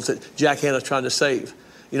animals that Jack Hanna's trying to save.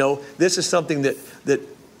 This is something that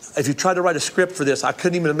if you tried to write a script for this, I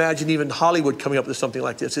couldn't even imagine even Hollywood coming up with something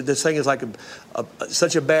like this. This thing is like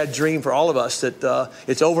such a bad dream for all of us that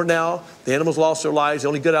it's over now. The animals lost their lives. The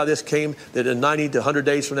only good out of this came that in 90 to 100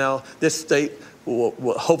 days from now, this state will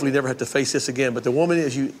hopefully never have to face this again. But the woman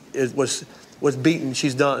was beaten.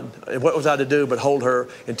 She's done. And what was I to do but hold her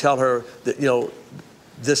and tell her that,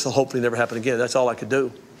 this will hopefully never happen again. That's all I could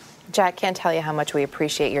do. Jack, can't tell you how much we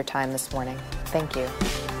appreciate your time this morning. Thank you.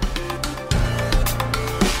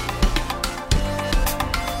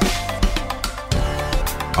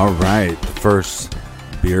 All right, the first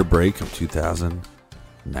beer break of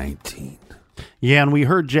 2019. Yeah, and we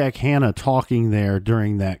heard Jack Hanna talking there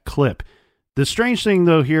during that clip. The strange thing,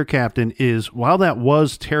 though, here, Captain, is while that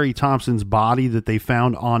was Terry Thompson's body that they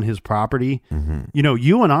found on his property,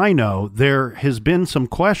 you and I know there has been some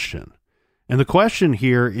question. And the question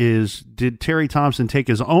here is, did Terry Thompson take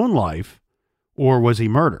his own life or was he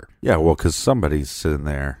murdered? Yeah, well, because somebody's sitting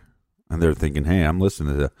there and they're thinking, hey, I'm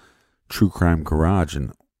listening to True Crime Garage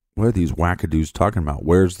and what are these wackadoos talking about?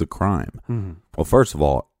 Where's the crime? Mm-hmm. Well, first of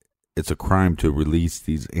all, it's a crime to release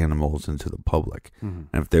these animals into the public. Mm-hmm.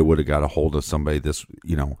 And if they would have got a hold of somebody,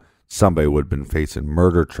 somebody would have been facing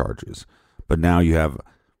murder charges. But now you have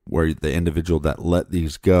where the individual that let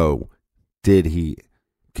these go, did he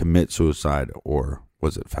commit suicide or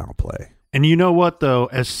was it foul play? And you know what, though?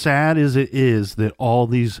 As sad as it is that all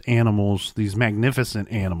these animals, these magnificent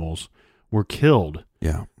animals, were killed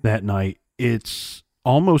that night, it's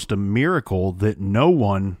almost a miracle that no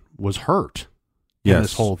one was hurt in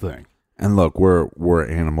this whole thing. And look, we're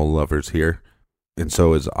animal lovers here, and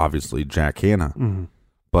so is obviously Jack Hanna. Mm-hmm.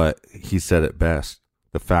 But he said it best: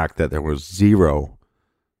 the fact that there was 0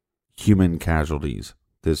 human casualties.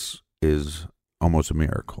 This is almost a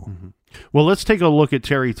miracle. Mm-hmm. Well, let's take a look at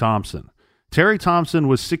Terry Thompson. Terry Thompson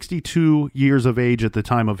was 62 years of age at the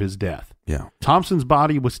time of his death. Yeah. Thompson's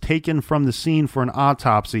body was taken from the scene for an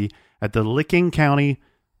autopsy at the Licking County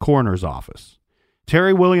Coroner's Office.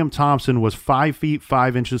 Terry William Thompson was 5 feet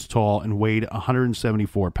 5 inches tall and weighed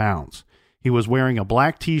 174 pounds. He was wearing a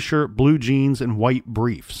black t-shirt, blue jeans, and white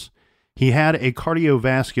briefs. He had a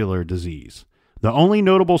cardiovascular disease. The only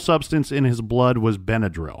notable substance in his blood was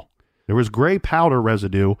Benadryl. There was gray powder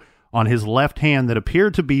residue on his left hand that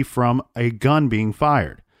appeared to be from a gun being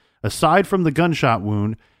fired. Aside from the gunshot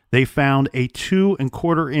wound, they found a 2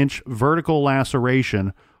 1/4 inch vertical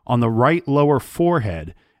laceration on the right lower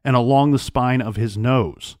forehead and along the spine of his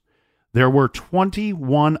nose. There were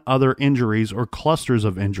 21 other injuries or clusters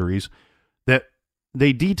of injuries that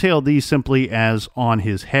they detailed these simply as on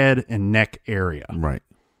his head and neck area. Right.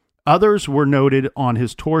 Others were noted on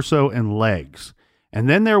his torso and legs. And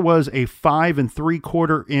then there was a 5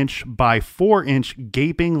 3/4 inch by 4 inch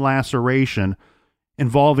gaping laceration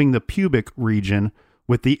involving the pubic region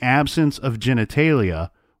with the absence of genitalia,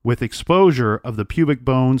 with exposure of the pubic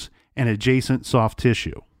bones and adjacent soft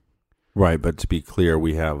tissue. Right, but to be clear,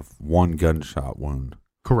 we have one gunshot wound.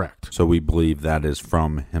 Correct. So we believe that is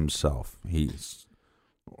from himself.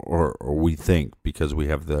 Or we think, because we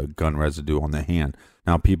have the gun residue on the hand.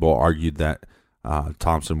 Now, people argued that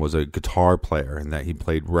Thompson was a guitar player and that he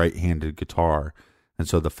played right-handed guitar. And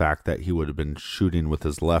so the fact that he would have been shooting with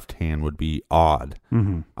his left hand would be odd.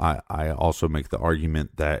 Mm-hmm. I also make the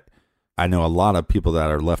argument that I know a lot of people that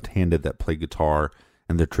are left-handed that play guitar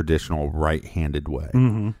in the traditional right-handed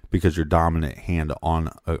way, because your dominant hand on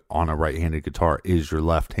a right-handed guitar is your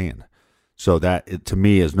left hand. So that, to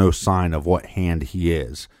me, is no sign of what hand he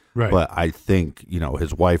is. Right. But I think,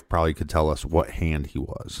 his wife probably could tell us what hand he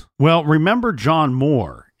was. Well, remember John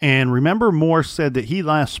Moore. And remember Moore said that he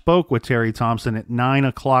last spoke with Terry Thompson at 9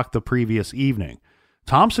 o'clock the previous evening.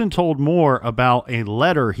 Thompson told Moore about a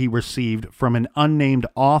letter he received from an unnamed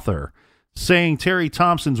author saying Terry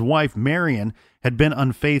Thompson's wife, Marion, had been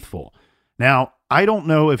unfaithful. Now, I don't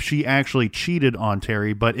know if she actually cheated on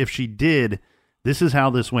Terry, but if she did, this is how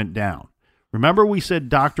this went down. Remember we said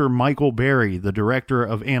Dr. Michael Berry, the director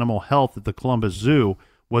of animal health at the Columbus Zoo,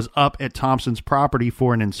 was up at Thompson's property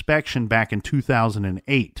for an inspection back in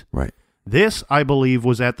 2008. Right. This, I believe,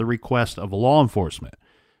 was at the request of law enforcement.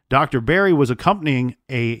 Dr. Berry was accompanying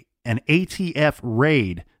an ATF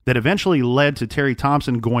raid that eventually led to Terry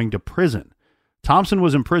Thompson going to prison. Thompson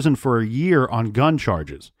was in prison for a year on gun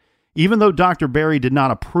charges. Even though Dr. Berry did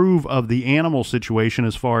not approve of the animal situation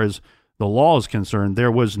as far as the law is concerned,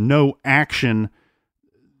 there was no action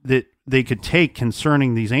that they could take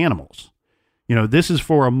concerning these animals. This is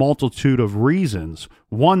for a multitude of reasons.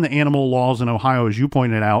 One, the animal laws in Ohio, as you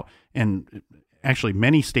pointed out, and actually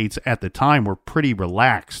many states at the time were pretty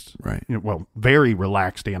relaxed. Right. Very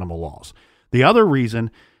relaxed animal laws. The other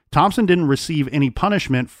reason Thompson didn't receive any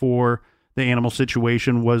punishment for the animal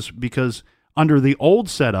situation was because under the old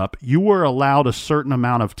setup, you were allowed a certain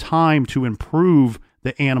amount of time to improve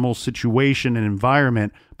the animal situation and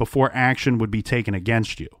environment before action would be taken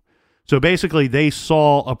against you. So basically, they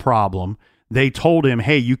saw a problem. They told him,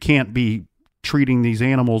 hey, you can't be treating these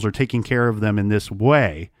animals or taking care of them in this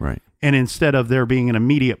way. Right. And instead of there being an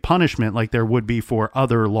immediate punishment like there would be for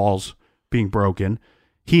other laws being broken,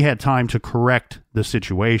 he had time to correct the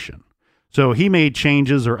situation. So he made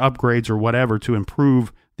changes or upgrades or whatever to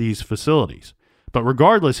improve these facilities. But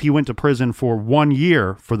regardless, he went to prison for 1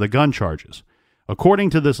 year for the gun charges. According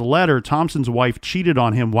to this letter, Thompson's wife cheated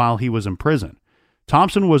on him while he was in prison.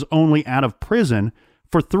 Thompson was only out of prison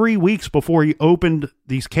for 3 weeks before he opened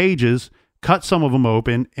these cages, cut some of them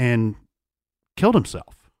open, and killed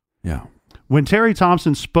himself. Yeah. When Terry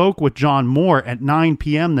Thompson spoke with John Moore at 9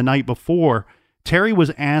 p.m. the night before, Terry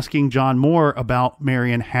was asking John Moore about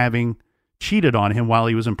Marion having cheated on him while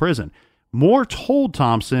he was in prison. Moore told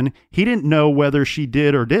Thompson he didn't know whether she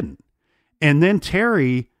did or didn't. And then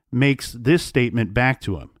Terry makes this statement back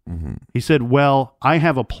to him. Mm-hmm. He said, well, I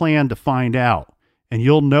have a plan to find out, and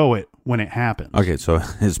you'll know it when it happens. Okay, so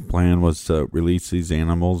his plan was to release these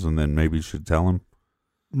animals and then maybe you should tell him?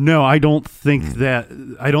 No, I don't think that.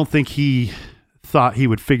 I don't think he thought he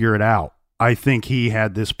would figure it out. I think he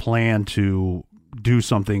had this plan to do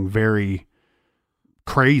something very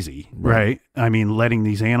crazy, right? I mean, letting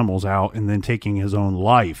these animals out and then taking his own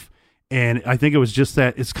life. And I think it was just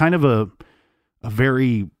that it's kind of a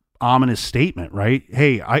very ominous statement, right?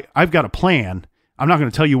 Hey, I've got a plan. I'm not going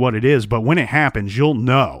to tell you what it is, but when it happens, you'll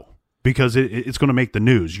know because it's going to make the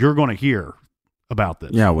news. You're going to hear about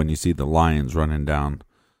this. Yeah, when you see the lions running down,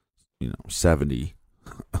 70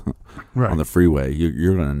 right on the freeway,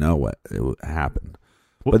 you're going to know what happened.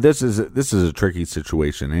 Well, but this is a tricky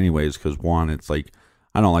situation anyways, because one, it's like,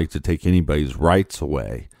 I don't like to take anybody's rights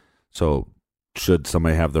away. So should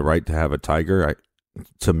somebody have the right to have a tiger?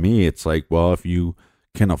 To me, it's like, well, if you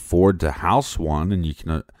can afford to house one and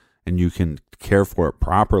you can care for it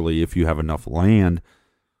properly, if you have enough land,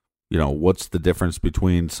 what's the difference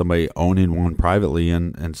between somebody owning one privately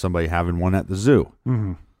and somebody having one at the zoo?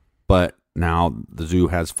 Mm-hmm. But now the zoo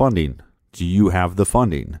has funding. Do you have the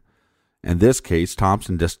funding? In this case,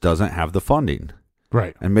 Thompson just doesn't have the funding.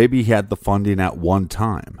 Right. And maybe he had the funding at one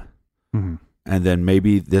time. Mm-hmm. And then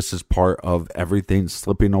maybe this is part of everything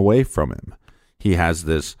slipping away from him. He has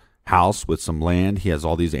this house with some land. He has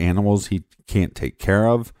all these animals he can't take care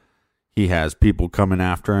of. he has people coming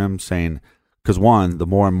after him saying, because one, the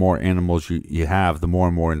more and more animals you have, the more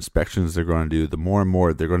and more inspections they're going to do, the more and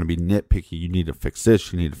more they're going to be nitpicky. You need to fix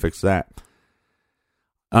this, you need to fix that.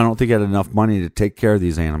 I don't think he had enough money to take care of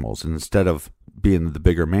these animals. And instead of being the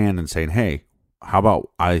bigger man and saying, hey, how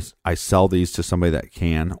about I sell these to somebody that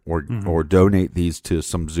can, or donate these to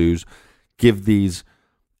some zoos, give these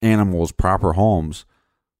animals proper homes.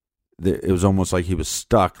 It was almost like he was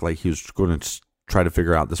stuck, like he was going to try to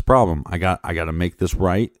figure out this problem. I got to make this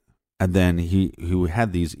right. And then he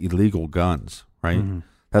had these illegal guns, right? Mm-hmm.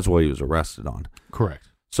 That's what he was arrested on. Correct.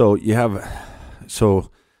 So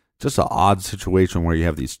just an odd situation where you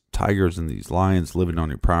have these tigers and these lions living on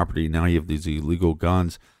your property. Now you have these illegal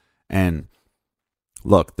guns. And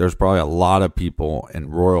look, there's probably a lot of people in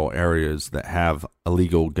rural areas that have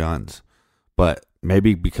illegal guns, but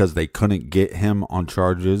maybe because they couldn't get him on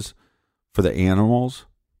charges for the animals,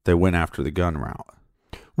 they went after the gun route.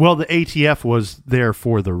 Well, the ATF was there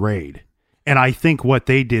for the raid. And I think what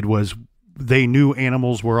they did was they knew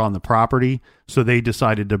animals were on the property, so they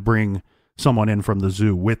decided to bring someone in from the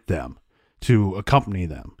zoo with them to accompany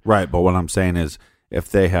them. Right, but what I'm saying is if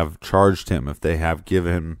they have charged him, if they have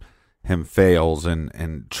given him fails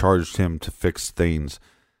and charged him to fix things,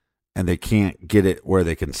 and they can't get it where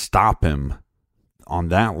they can stop him on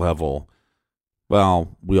that level,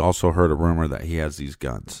 well, we also heard a rumor that he has these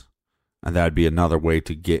guns. And that'd be another way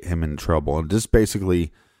to get him in trouble. And just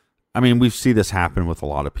basically, I mean, we see this happen with a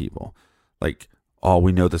lot of people. Like, oh,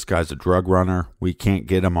 we know this guy's a drug runner. We can't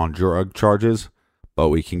get him on drug charges, but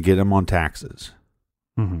we can get him on taxes.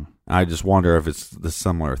 Mm-hmm. I just wonder if it's the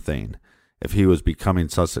similar thing. If he was becoming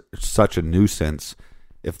such a nuisance,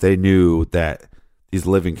 if they knew that these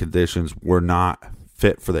living conditions were not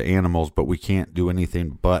fit for the animals, but we can't do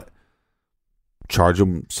anything but charge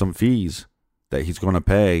him some fees that he's going to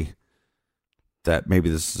pay, that maybe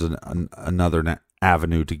this is another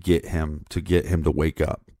avenue to get him to wake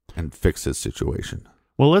up and fix his situation.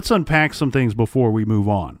 Well, let's unpack some things before we move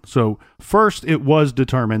on. So first, it was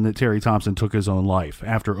determined that Terry Thompson took his own life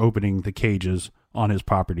after opening the cages on his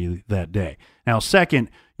property that day. Now, second,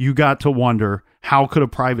 you got to wonder, how could a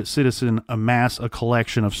private citizen amass a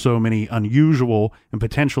collection of so many unusual and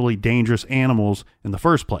potentially dangerous animals in the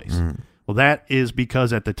first place? Mm. Well, that is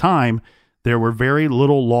because at the time, there were very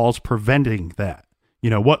little laws preventing that. You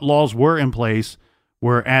know, what laws were in place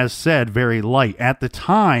were, as said, very light. At the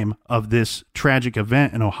time of this tragic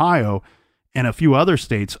event in Ohio and a few other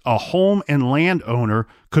states, a home and landowner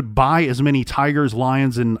could buy as many tigers,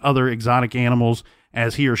 lions, and other exotic animals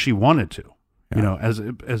as he or she wanted to. Yeah. You know,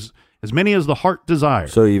 as many as the heart desired.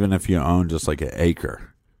 So even if you own just like an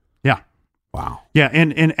acre. Yeah. Wow. Yeah,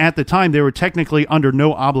 and at the time, they were technically under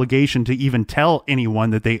no obligation to even tell anyone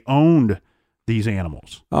that they owned these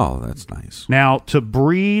animals. Oh, that's nice. Now, to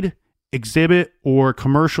breed, exhibit, or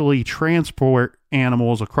commercially transport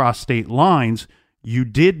animals across state lines, you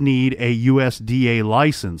did need a USDA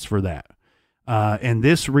license for that. And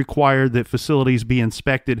this required that facilities be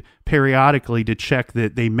inspected periodically to check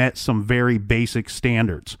that they met some very basic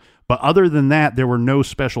standards. But other than that, there were no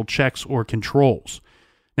special checks or controls.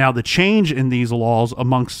 Now, the change in these laws,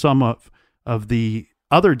 amongst some of the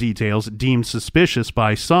other details deemed suspicious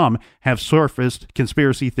by some, have surfaced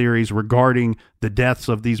conspiracy theories regarding the deaths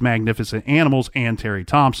of these magnificent animals and Terry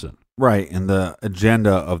Thompson. Right, and the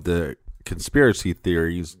agenda of the conspiracy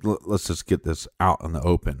theories, let's just get this out in the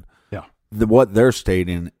open. Yeah. What they're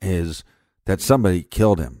stating is that somebody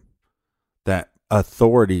killed him, that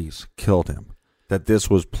authorities killed him, that this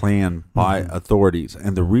was planned by authorities.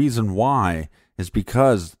 And the reason why is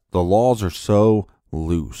because the laws are so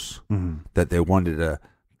loose that they wanted to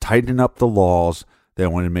tighten up the laws. They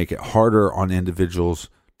wanted to make it harder on individuals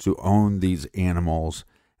to own these animals.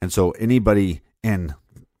 And so anybody in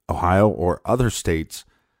Ohio or other states,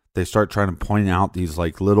 they start trying to point out these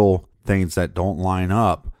like little things that don't line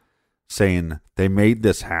up, saying they made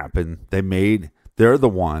this happen. They're the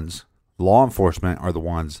ones, law enforcement are the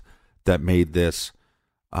ones that made this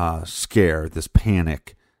scare, this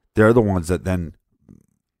panic. They're the ones that then,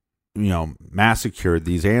 massacred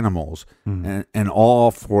these animals, and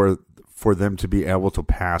all for them to be able to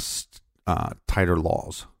pass tighter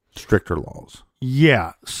laws, stricter laws.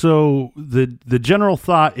 Yeah. So the general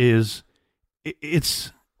thought is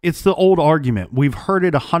it's the old argument. We've heard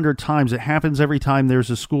it 100 times. It happens every time there's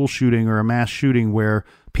a school shooting or a mass shooting where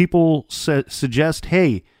people suggest,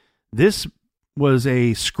 hey, this was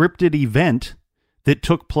a scripted event that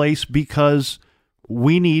took place because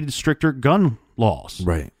we need stricter gun laws.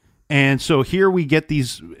 Right. And so here we get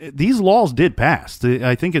these laws did pass.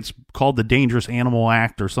 I think it's called the Dangerous Animal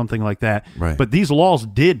Act or something like that. Right. But these laws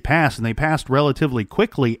did pass, and they passed relatively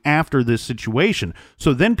quickly after this situation.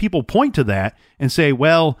 So then people point to that and say,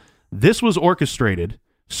 well, this was orchestrated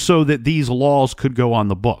so that these laws could go on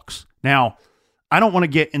the books. Now, I don't want to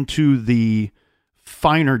get into the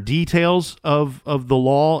finer details of the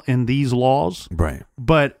law and these laws. Right.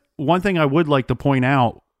 But one thing I would like to point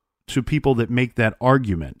out to people that make that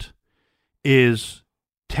argument is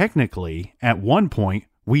technically at one point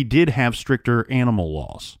we did have stricter animal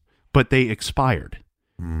laws, but they expired.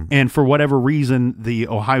 And for whatever reason, the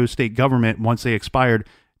Ohio State government, once they expired,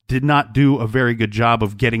 did not do a very good job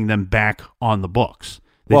of getting them back on the books.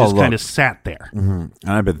 They just kind of sat there. And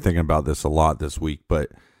I've been thinking about this a lot this week,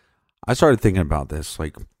 but I started thinking about this,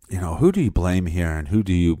 like, who do you blame here, and who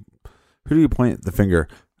do you point the finger?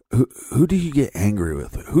 Who do you get angry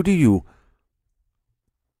with? Who do you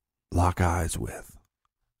lock eyes with?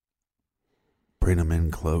 Bring them in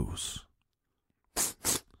close.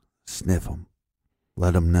 Sniff them.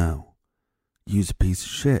 Let them know. Use a piece of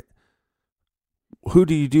shit. Who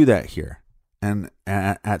do you do that here? And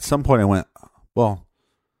at some point I went, well,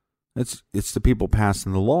 it's the people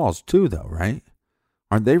passing the laws too, though, right?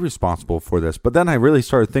 Aren't they responsible for this? But then I really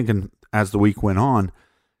started thinking as the week went on,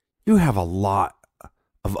 you have a lot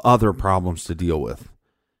of other problems to deal with.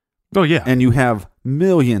 Oh, yeah. And you have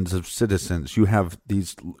millions of citizens. You have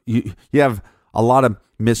you have a lot of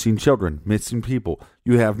missing children, missing people.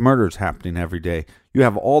 You have murders happening every day. You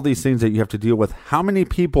have all these things that you have to deal with. How many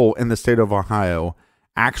people in the state of Ohio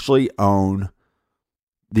actually own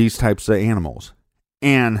these types of animals?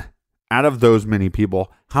 And out of those many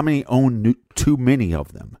people, how many own too many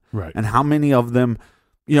of them? Right. And how many of them,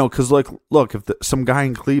 because look, if some guy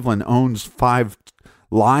in Cleveland owns 5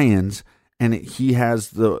 lions and he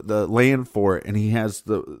has the land for it, and he has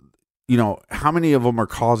how many of them are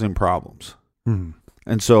causing problems? Mm-hmm.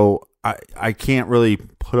 And so I can't really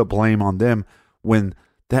put a blame on them when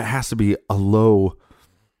that has to be low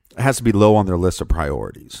on their list of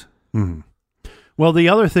priorities. Mm-hmm. Well, the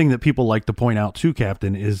other thing that people like to point out too,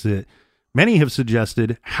 Captain, is that many have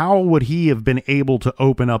suggested, how would he have been able to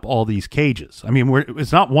open up all these cages? I mean,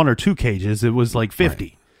 it's not 1 or 2 cages. It was like 50.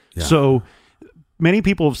 Right. Yeah. So many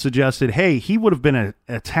people have suggested, hey, he would have been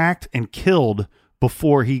attacked and killed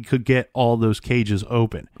before he could get all those cages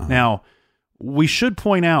open. Uh-huh. Now, we should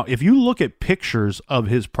point out, if you look at pictures of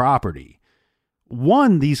his property,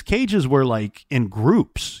 these cages were like in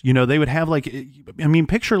groups. They would have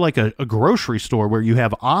picture like a grocery store where you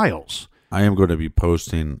have aisles. I am going to be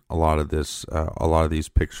posting a lot of these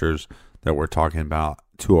pictures that we're talking about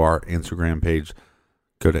to our Instagram page.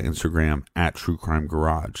 Go to Instagram at True Crime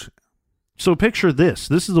Garage. So picture this.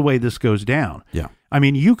 This is the way this goes down. Yeah. I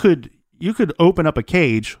mean, you could open up a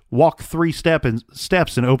cage, walk 3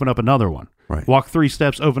 steps and open up another one. Right. Walk 3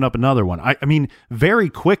 steps, open up another one. I mean, very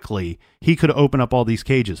quickly, he could open up all these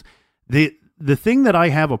cages. The thing that I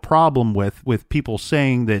have a problem with people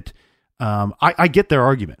saying that, I get their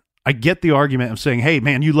argument. I get the argument of saying, hey,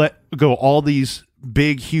 man, you let go all these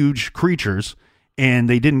big, huge creatures and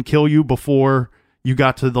they didn't kill you before you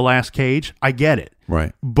got to the last cage. I get it.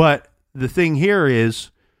 Right. But the thing here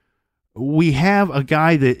is, we have a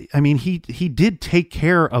guy that, I mean, he did take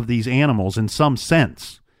care of these animals in some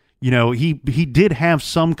sense. He did have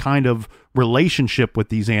some kind of relationship with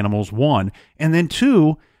these animals, 1. And then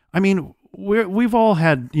 2, I mean, we've all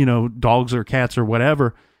had, dogs or cats or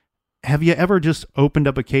whatever. Have you ever just opened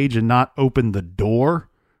up a cage and not opened the door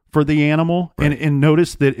for the animal? Right. And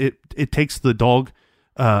noticed that it takes the dog,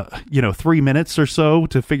 3 minutes or so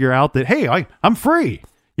to figure out that, hey, I'm free,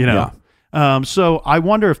 Yeah. So I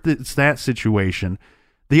wonder if it's that situation.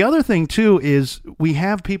 The other thing too is we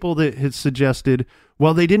have people that had suggested,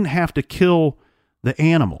 well, they didn't have to kill the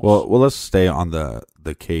animals. Well, let's stay on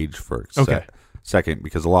the cage for a second,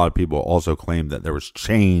 because a lot of people also claim that there was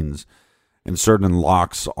chains and certain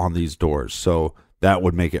locks on these doors, so that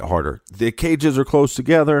would make it harder. The cages are close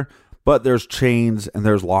together, but there's chains and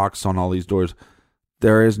there's locks on all these doors.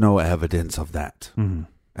 There is no evidence of that. Mm-hmm.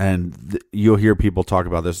 And you'll hear people talk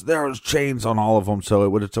about this. There was chains on all of them, so it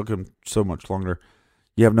would have taken so much longer.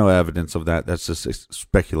 You have no evidence of that. That's just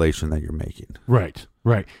speculation that you're making. Right.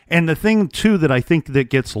 And the thing, too, that I think that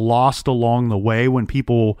gets lost along the way when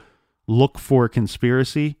people look for a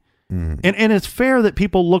conspiracy, and it's fair that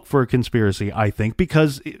people look for a conspiracy, I think,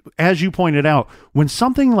 because as you pointed out, when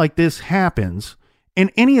something like this happens in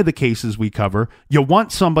any of the cases we cover, you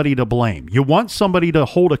want somebody to blame. You want somebody to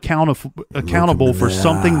hold accountable for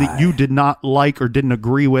something that you did not like or didn't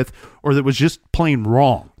agree with, or that was just plain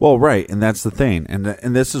wrong. Well, right, and that's the thing, and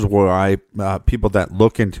this is where people that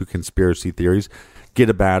look into conspiracy theories get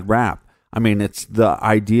a bad rap. I mean, it's the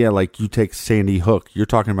idea, like, you take Sandy Hook. You're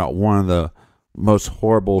talking about one of the most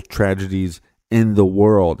horrible tragedies in the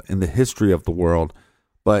world, in the history of the world,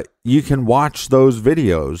 but you can watch those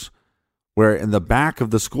videos where in the back of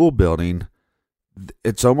the school building,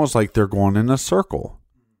 it's almost like they're going in a circle.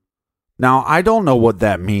 Now, I don't know what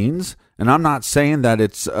that means, and I'm not saying that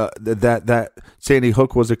it's that Sandy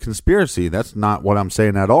Hook was a conspiracy. That's not what I'm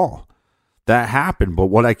saying at all. That happened, but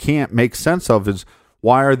what I can't make sense of is,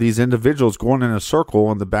 why are these individuals going in a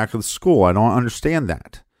circle in the back of the school? I don't understand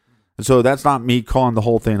that. And so that's not me calling the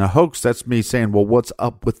whole thing a hoax. That's me saying, well, what's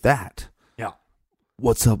up with that? Yeah.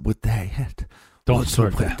 What's up with that? Don't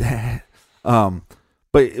start that.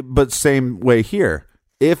 But same way here.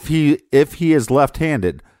 If he is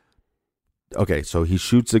left-handed, okay, so he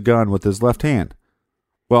shoots a gun with his left hand.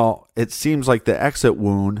 Well, it seems like the exit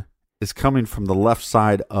wound is coming from the left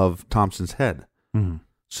side of Thompson's head. Mm-hmm.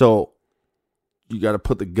 So you got to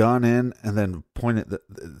put the gun in and then point it.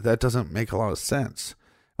 That doesn't make a lot of sense.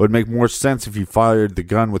 It would make more sense if you fired the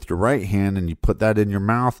gun with your right hand and you put that in your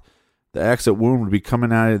mouth. The exit wound would be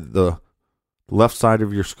coming out of the left side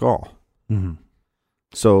of your skull. Mm-hmm.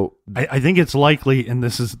 So I think it's likely, and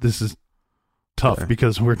this is tough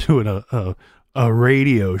because we're doing a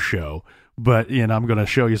radio show, but I'm going to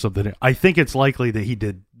show you something. I think it's likely that he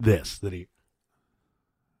did this, that he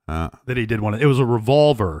did one. It was a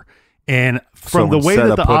revolver, and from the way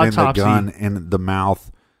that the autopsy, the gun in the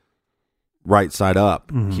mouth, right side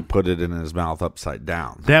up, he put it in his mouth upside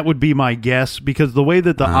down. That would be my guess, because the way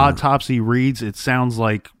that the autopsy reads, it sounds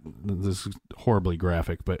like, this is horribly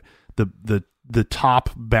graphic, but the top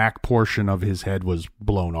back portion of his head was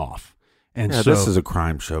blown off. And so this is a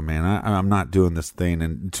crime show, man. I'm not doing this thing.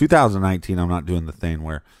 In 2019, I'm not doing the thing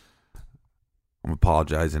where I'm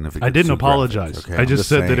apologizing if it gets I didn't too apologize. graphic, okay? I just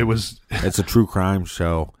said saying, that it was... It's a true crime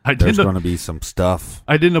show. There's going to be some stuff.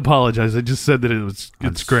 I didn't apologize. I just said that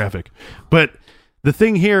it's graphic. But the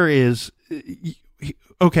thing here is,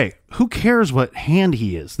 okay, who cares what hand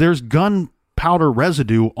he is? There's gunpowder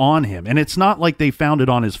residue on him, and it's not like they found it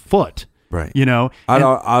on his foot. Right.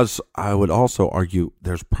 I would also argue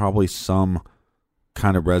there's probably some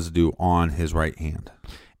kind of residue on his right hand.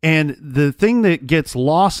 And the thing that gets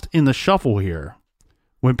lost in the shuffle here,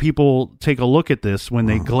 when people take a look at this, when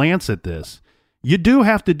they glance at this, you do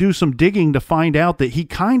have to do some digging to find out that he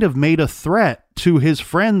kind of made a threat to his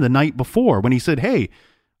friend the night before when he said, "Hey,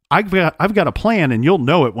 I've got a plan, and you'll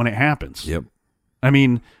know it when it happens." Yep. I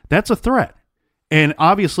mean, that's a threat. And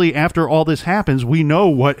obviously, after all this happens, we know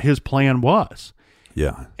what his plan was.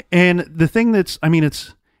 Yeah. And the thing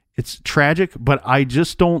it's tragic, but I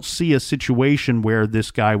just don't see a situation where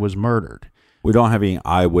this guy was murdered. We don't have any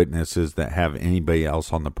eyewitnesses that have anybody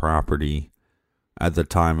else on the property at the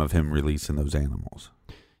time of him releasing those animals.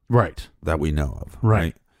 Right. That we know of.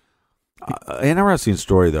 Right. Interesting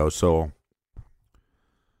story, though. So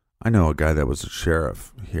I know a guy that was a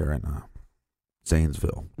sheriff here in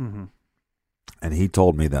Zanesville. Mm-hmm. And he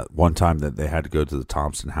told me that one time that they had to go to the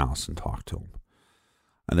Thompson house and talk to him.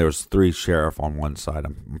 And there was 3 sheriff on one side.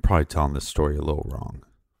 I'm probably telling this story a little wrong.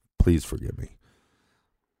 Please forgive me.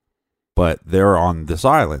 But they're on this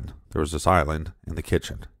island. There was this island in the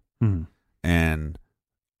kitchen. Mm-hmm. And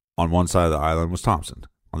on one side of the island was Thompson.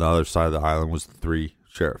 On the other side of the island was the 3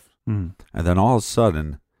 sheriffs. Mm-hmm. And then all of a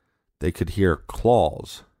sudden, they could hear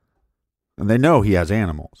claws. And they know he has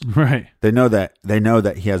animals. Right. They know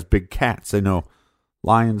that he has big cats. They know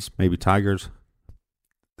lions, maybe tigers.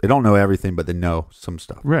 They don't know everything, but they know some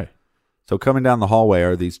stuff. Right. So coming down the hallway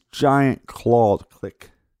are these giant claws. Click.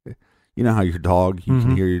 You know how your dog, you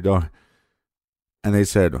can hear your dog. And they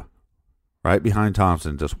said, right behind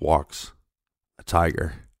Thompson just walks a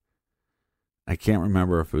tiger. I can't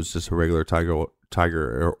remember if it was just a regular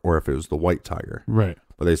tiger or if it was the white tiger. Right.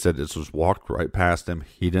 But they said this was walked right past him.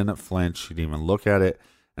 He didn't flinch. He didn't even look at it.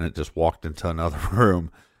 And it just walked into another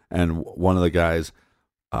room. And one of the guys,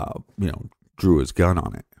 drew his gun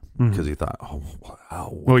on it because he thought,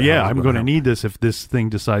 well, yeah, I'm going to need this if this thing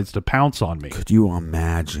decides to pounce on me. Could you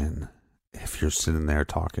imagine if you're sitting there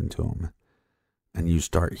talking to him and you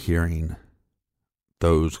start hearing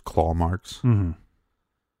those claw marks? Mm-hmm.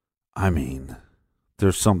 I mean,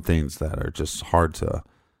 there's some things that are just hard to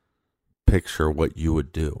picture what you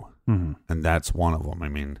would do. Mm-hmm. And that's one of them. I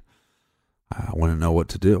mean, I want to know what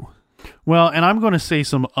to do. Well, and I'm going to say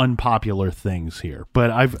some unpopular things here, but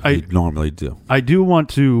I normally do. I do want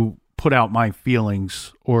to put out my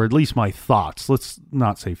feelings, or at least my thoughts. Let's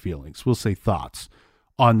not say feelings. We'll say thoughts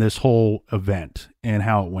on this whole event and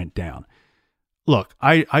how it went down. Look,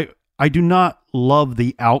 I do not love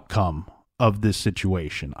the outcome of this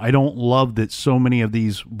situation. I don't love that so many of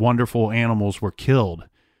these wonderful animals were killed.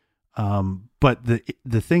 But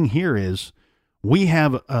the thing here is we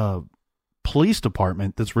have a police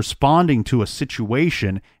department that's responding to a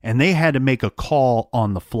situation, and they had to make a call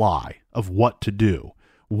on the fly of what to do.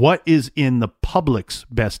 What is in the public's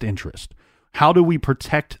best interest? How do we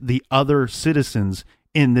protect the other citizens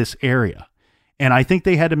in this area? And I think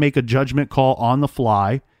they had to make a judgment call on the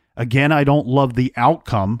fly. Again, I don't love the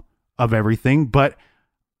outcome of everything, but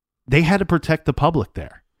they had to protect the public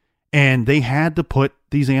there. And they had to put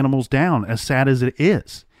these animals down, as sad as it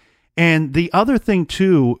is. And the other thing,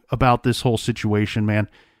 too, about this whole situation, man,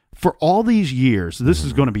 for all these years, this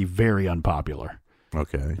is going to be very unpopular.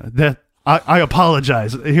 Okay. That I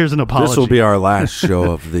apologize. Here's an apology. This will be our last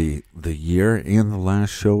show of the year and the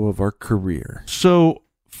last show of our career. So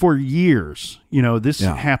for years, this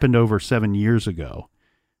happened over 7 years ago.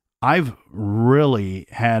 I've really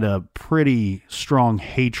had a pretty strong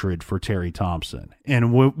hatred for Terry Thompson.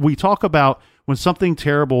 And when we talk about when something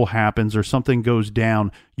terrible happens or something goes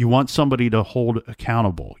down, you want somebody to hold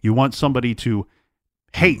accountable. You want somebody to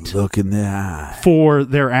hate Look in the eye. for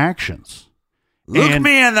their actions. Look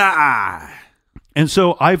me in the eye. And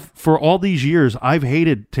so for all these years, I've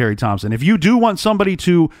hated Terry Thompson. If you do want somebody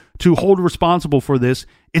to hold responsible for this,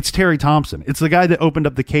 it's Terry Thompson. It's the guy that opened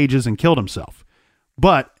up the cages and killed himself.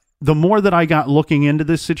 But the more that I got looking into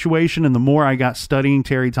this situation and the more I got studying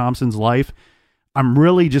Terry Thompson's life, I'm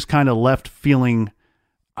really just kind of left feeling,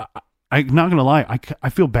 I'm not going to lie, I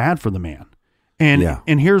feel bad for the man.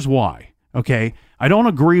 And here's why, okay? I don't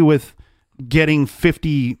agree with getting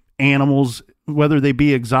 50 animals, whether they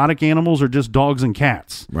be exotic animals or just dogs and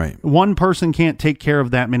cats. Right. One person can't take care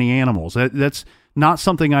of that many animals. That's not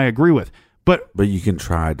something I agree with. But you can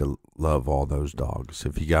try to love all those dogs.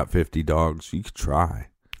 If you got 50 dogs, you could try.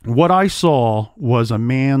 What I saw was a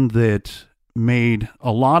man that made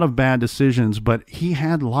a lot of bad decisions, but he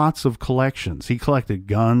had lots of collections. He collected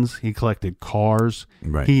guns. He collected cars.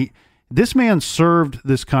 Right. This man served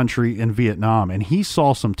this country in Vietnam, and he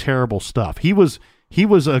saw some terrible stuff. He was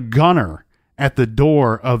a gunner at the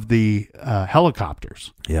door of the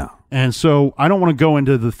helicopters. Yeah. And so I don't want to go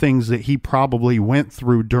into the things that he probably went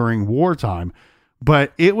through during wartime,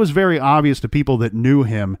 but it was very obvious to people that knew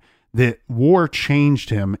him that war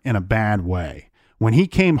changed him in a bad way. When he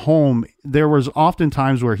came home, there was often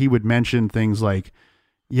times where he would mention things like,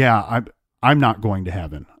 yeah, I'm not going to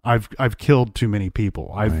heaven. I've killed too many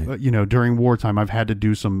people. During wartime, I've had to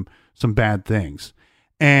do some bad things.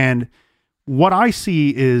 And what I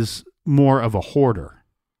see is more of a hoarder.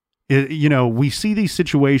 We see these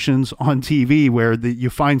situations on TV where you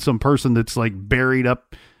find some person that's like buried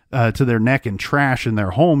up to their neck in trash in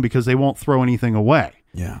their home because they won't throw anything away.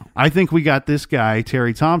 Yeah. I think we got this guy,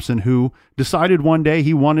 Terry Thompson, who decided one day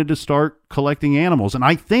he wanted to start collecting animals. And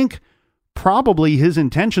I think probably his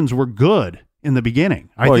intentions were good in the beginning.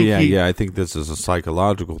 I think this is a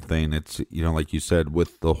psychological thing. It's, like you said,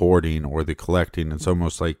 with the hoarding or the collecting, it's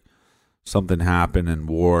almost like something happened in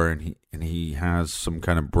war and he has some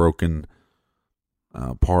kind of broken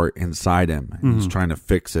part inside him. And he's trying to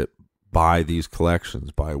fix it by these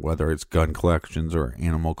collections, by whether it's gun collections or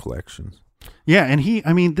animal collections. Yeah,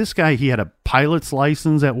 and this guy, he had a pilot's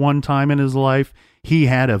license at one time in his life. He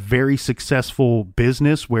had a very successful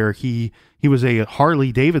business where he was a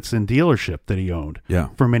Harley Davidson dealership that he owned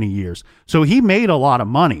for many years. So he made a lot of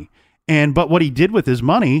money. But what he did with his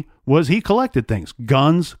money was he collected things,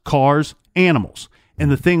 guns, cars, animals. And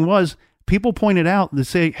the thing was, people pointed out to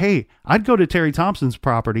say, hey, I'd go to Terry Thompson's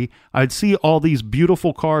property. I'd see all these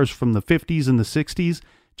beautiful cars from the 50s and the 60s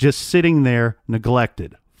just sitting there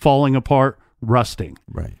neglected, falling apart, rusting.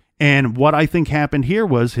 Right. And what I think happened here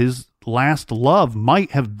was his last love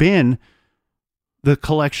might have been the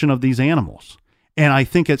collection of these animals. And I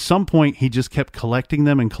think at some point he just kept collecting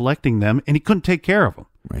them, and he couldn't take care of them.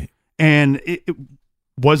 Right. And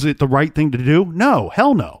was it the right thing to do? No,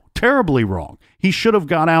 hell no. Terribly wrong. He should have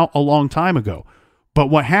got out a long time ago.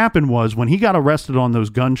 But what happened was when he got arrested on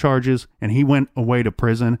those gun charges and he went away to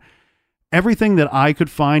prison, everything that I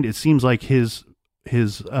could find, it seems like his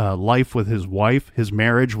life with his wife, his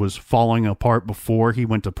marriage was falling apart before he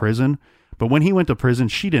went to prison. But when he went to prison,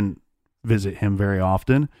 she didn't visit him very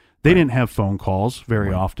often. They didn't have phone calls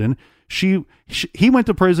very often. He went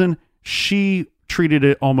to prison. She treated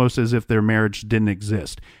it almost as if their marriage didn't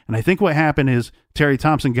exist. And I think what happened is Terry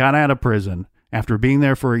Thompson got out of prison after being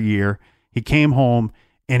there for a year. He came home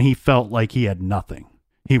and he felt like he had nothing.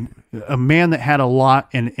 A man that had a lot,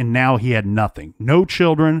 and now he had nothing. No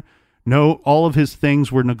children, all of his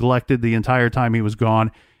things were neglected the entire time he was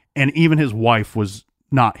gone, and even his wife was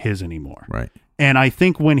not his anymore. Right. And I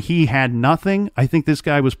think when he had nothing, I think this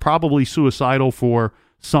guy was probably suicidal for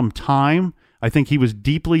some time. I think he was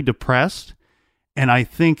deeply depressed, and I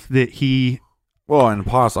think that he... Well, and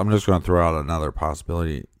I'm just going to throw out another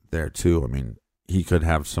possibility there, too. I mean, he could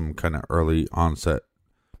have some kind of early onset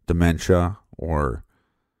dementia, or,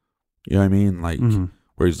 you know what I mean? Like,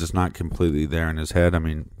 where he's just not completely there in his head. I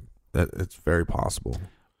mean, it's very possible.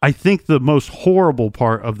 I think the most horrible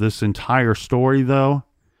part of this entire story, though,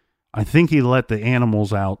 I think he let the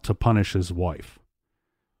animals out to punish his wife.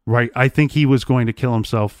 Right? I think he was going to kill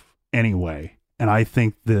himself anyway. And I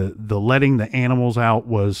think the letting the animals out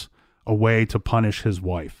was a way to punish his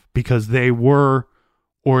wife, because they were,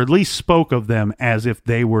 or at least spoke of them as if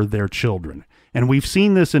they were their children. And we've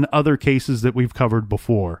seen this in other cases that we've covered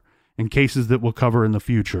before, and cases that we'll cover in the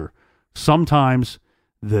future. Sometimes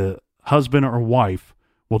the husband or wife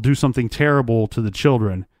will do something terrible to the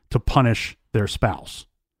children to punish their spouse.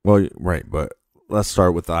 Well, right, but let's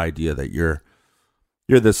start with the idea that you're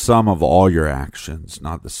the sum of all your actions,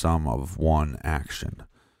 not the sum of one action.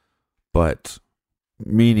 But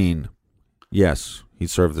meaning, yes, he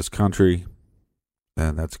served this country,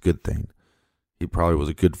 and that's a good thing. He probably was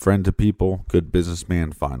a good friend to people, good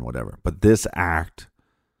businessman, fine, whatever. But this act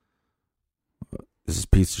is a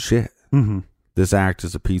piece of shit. Mm-hmm. This act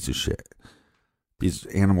is a piece of shit. These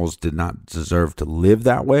animals did not deserve to live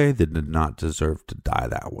that way. They did not deserve to die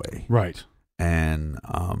that way. Right. And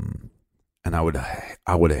I would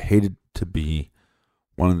have hated to be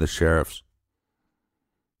one of the sheriffs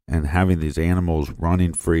and having these animals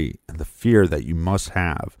running free, and the fear that you must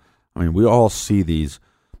have. I mean, we all see these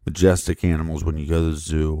majestic animals when you go to the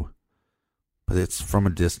zoo, but it's from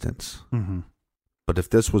a distance. Mm-hmm. But if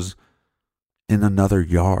this was in another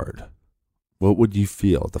yard, what would you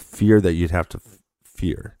feel? The fear that you'd have to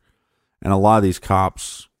fear. And a lot of these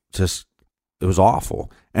cops just, it was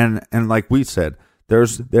awful. And like we said,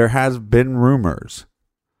 there has been rumors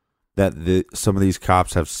that some of these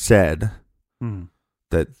cops have said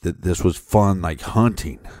that this was fun, like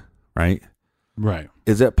hunting, right? Right.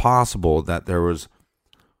 Is it possible that there was,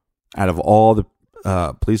 out of all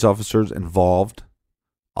the police officers involved,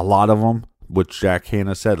 a lot of them, which Jack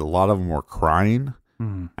Hanna said, a lot of them were crying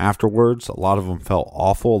afterwards. A lot of them felt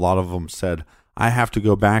awful. A lot of them said, I have to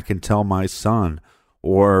go back and tell my son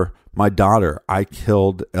or my daughter, I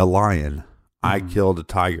killed a lion. I killed a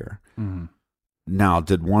tiger. Now,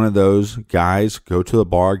 did one of those guys go to the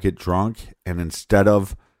bar, get drunk, and instead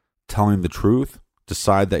of telling the truth,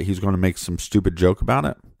 decide that he's going to make some stupid joke about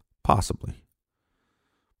it? Possibly.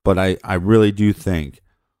 But I really do think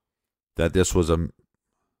that this was a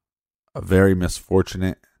very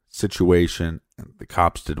misfortunate situation. The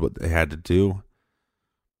cops did what they had to do.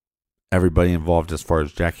 Everybody involved, as far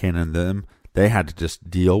as Jack Hanna and them, they had to just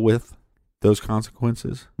deal with those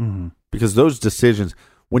consequences. Because those decisions,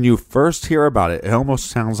 when you first hear about it, it almost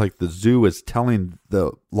sounds like the zoo is telling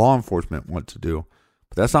the law enforcement what to do.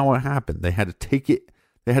 But that's not what happened. They had to take it,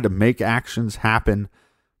 they had to make actions happen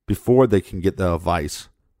before they can get the advice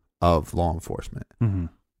of law enforcement.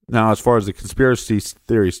 Now, as far as the conspiracy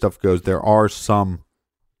theory stuff goes, there are some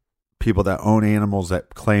people that own animals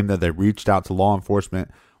that claim that they reached out to law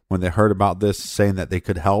enforcement when they heard about this, saying that they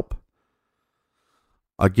could help.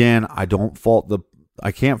 Again, I can't fault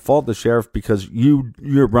the sheriff, because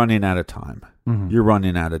you're running out of time. You're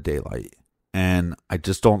running out of daylight. And I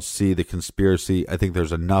just don't see the conspiracy. I think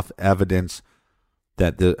there's enough evidence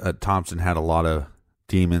that Thompson had a lot of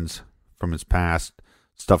demons from his past,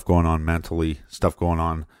 stuff going on mentally, stuff going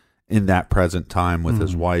on in that present time with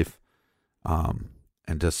his wife,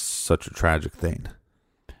 and just such a tragic thing.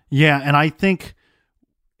 Yeah, and I think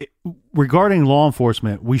regarding law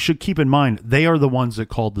enforcement, we should keep in mind they are the ones that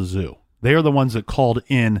called the zoo. They are the ones that called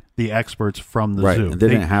in the experts from the zoo. And they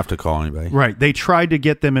didn't have to call anybody. Right. They tried to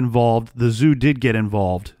get them involved. The zoo did get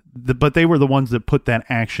involved, but they were the ones that put that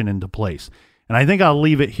action into place. And I think I'll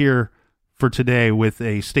leave it here for today with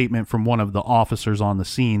a statement from one of the officers on the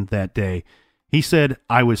scene that day. He said,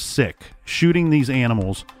 I was sick shooting these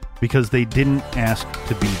animals because they didn't ask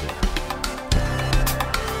to be there.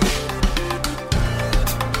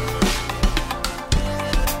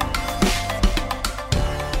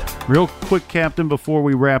 Real quick, Captain, before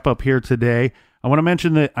we wrap up here today, I want to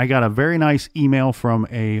mention that I got a very nice email from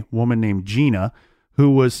a woman named Gina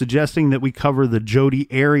who was suggesting that we cover the Jodi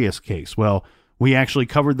Arias case. Well, we actually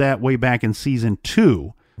covered that way back in season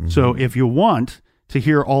 2. So if you want to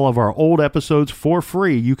hear all of our old episodes for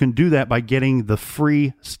free, you can do that by getting the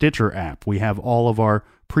free Stitcher app. We have all of our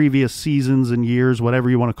previous seasons and years, whatever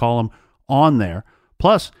you want to call them, on there.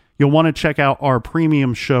 Plus, you'll want to check out our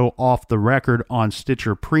premium show, Off the Record, on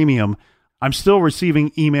Stitcher Premium. I'm still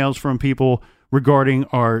receiving emails from people regarding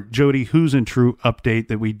our Jody Who's in True update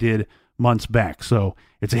that we did months back. So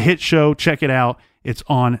it's a hit show. Check it out. It's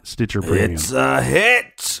on Stitcher Premium. It's a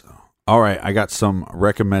hit. All right, I got some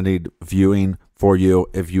recommended viewing for you.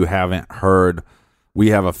 If you haven't heard, we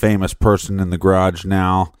have a famous person in the garage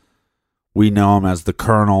now. We know him as the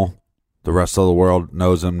Colonel. The rest of the world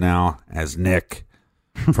knows him now as Nick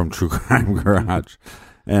from True Crime Garage.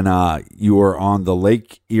 And you were on the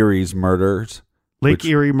Lake Erie's Murders.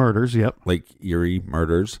 Erie Murders, yep. Lake Erie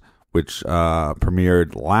Murders, which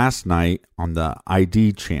premiered last night on the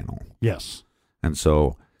ID channel. Yes. And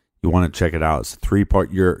so you want to check it out. It's a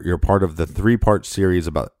 3-part. You're part of the 3-part series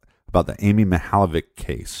about the Amy Mihaljevic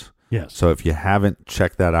case. Yes. So if you haven't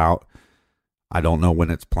checked that out, I don't know when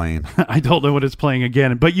it's playing. I don't know when it's playing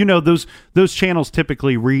again. But those channels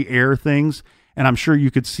typically re-air things, and I'm sure you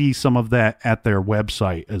could see some of that at their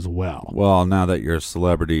website as well. Well, now that you're a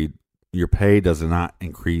celebrity, your pay does not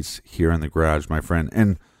increase here in the garage, my friend.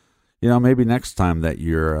 And maybe next time that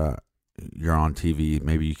you're on TV,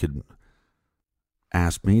 maybe you could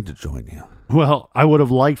ask me to join you. Well, I would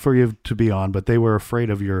have liked for you to be on, but they were afraid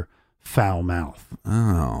of your foul mouth.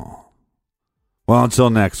 Oh. Well, until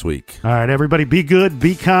next week. All right, everybody, be good,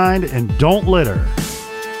 be kind, and don't litter.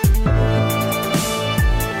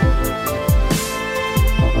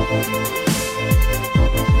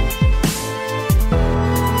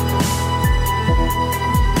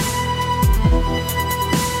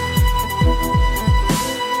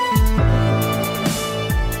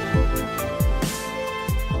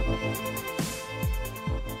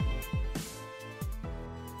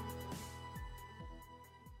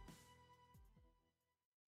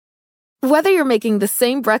 Whether you're making the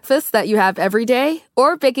same breakfast that you have every day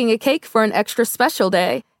or baking a cake for an extra special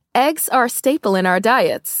day, eggs are a staple in our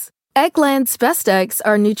diets. Eggland's Best Eggs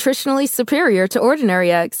are nutritionally superior to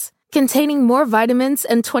ordinary eggs, containing more vitamins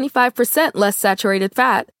and 25% less saturated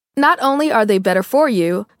fat. Not only are they better for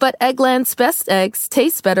you, but Eggland's Best Eggs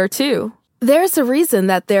taste better too. There's a reason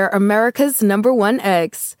that they're America's #1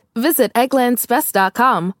 eggs. Visit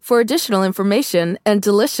egglandsbest.com for additional information and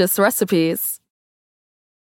delicious recipes.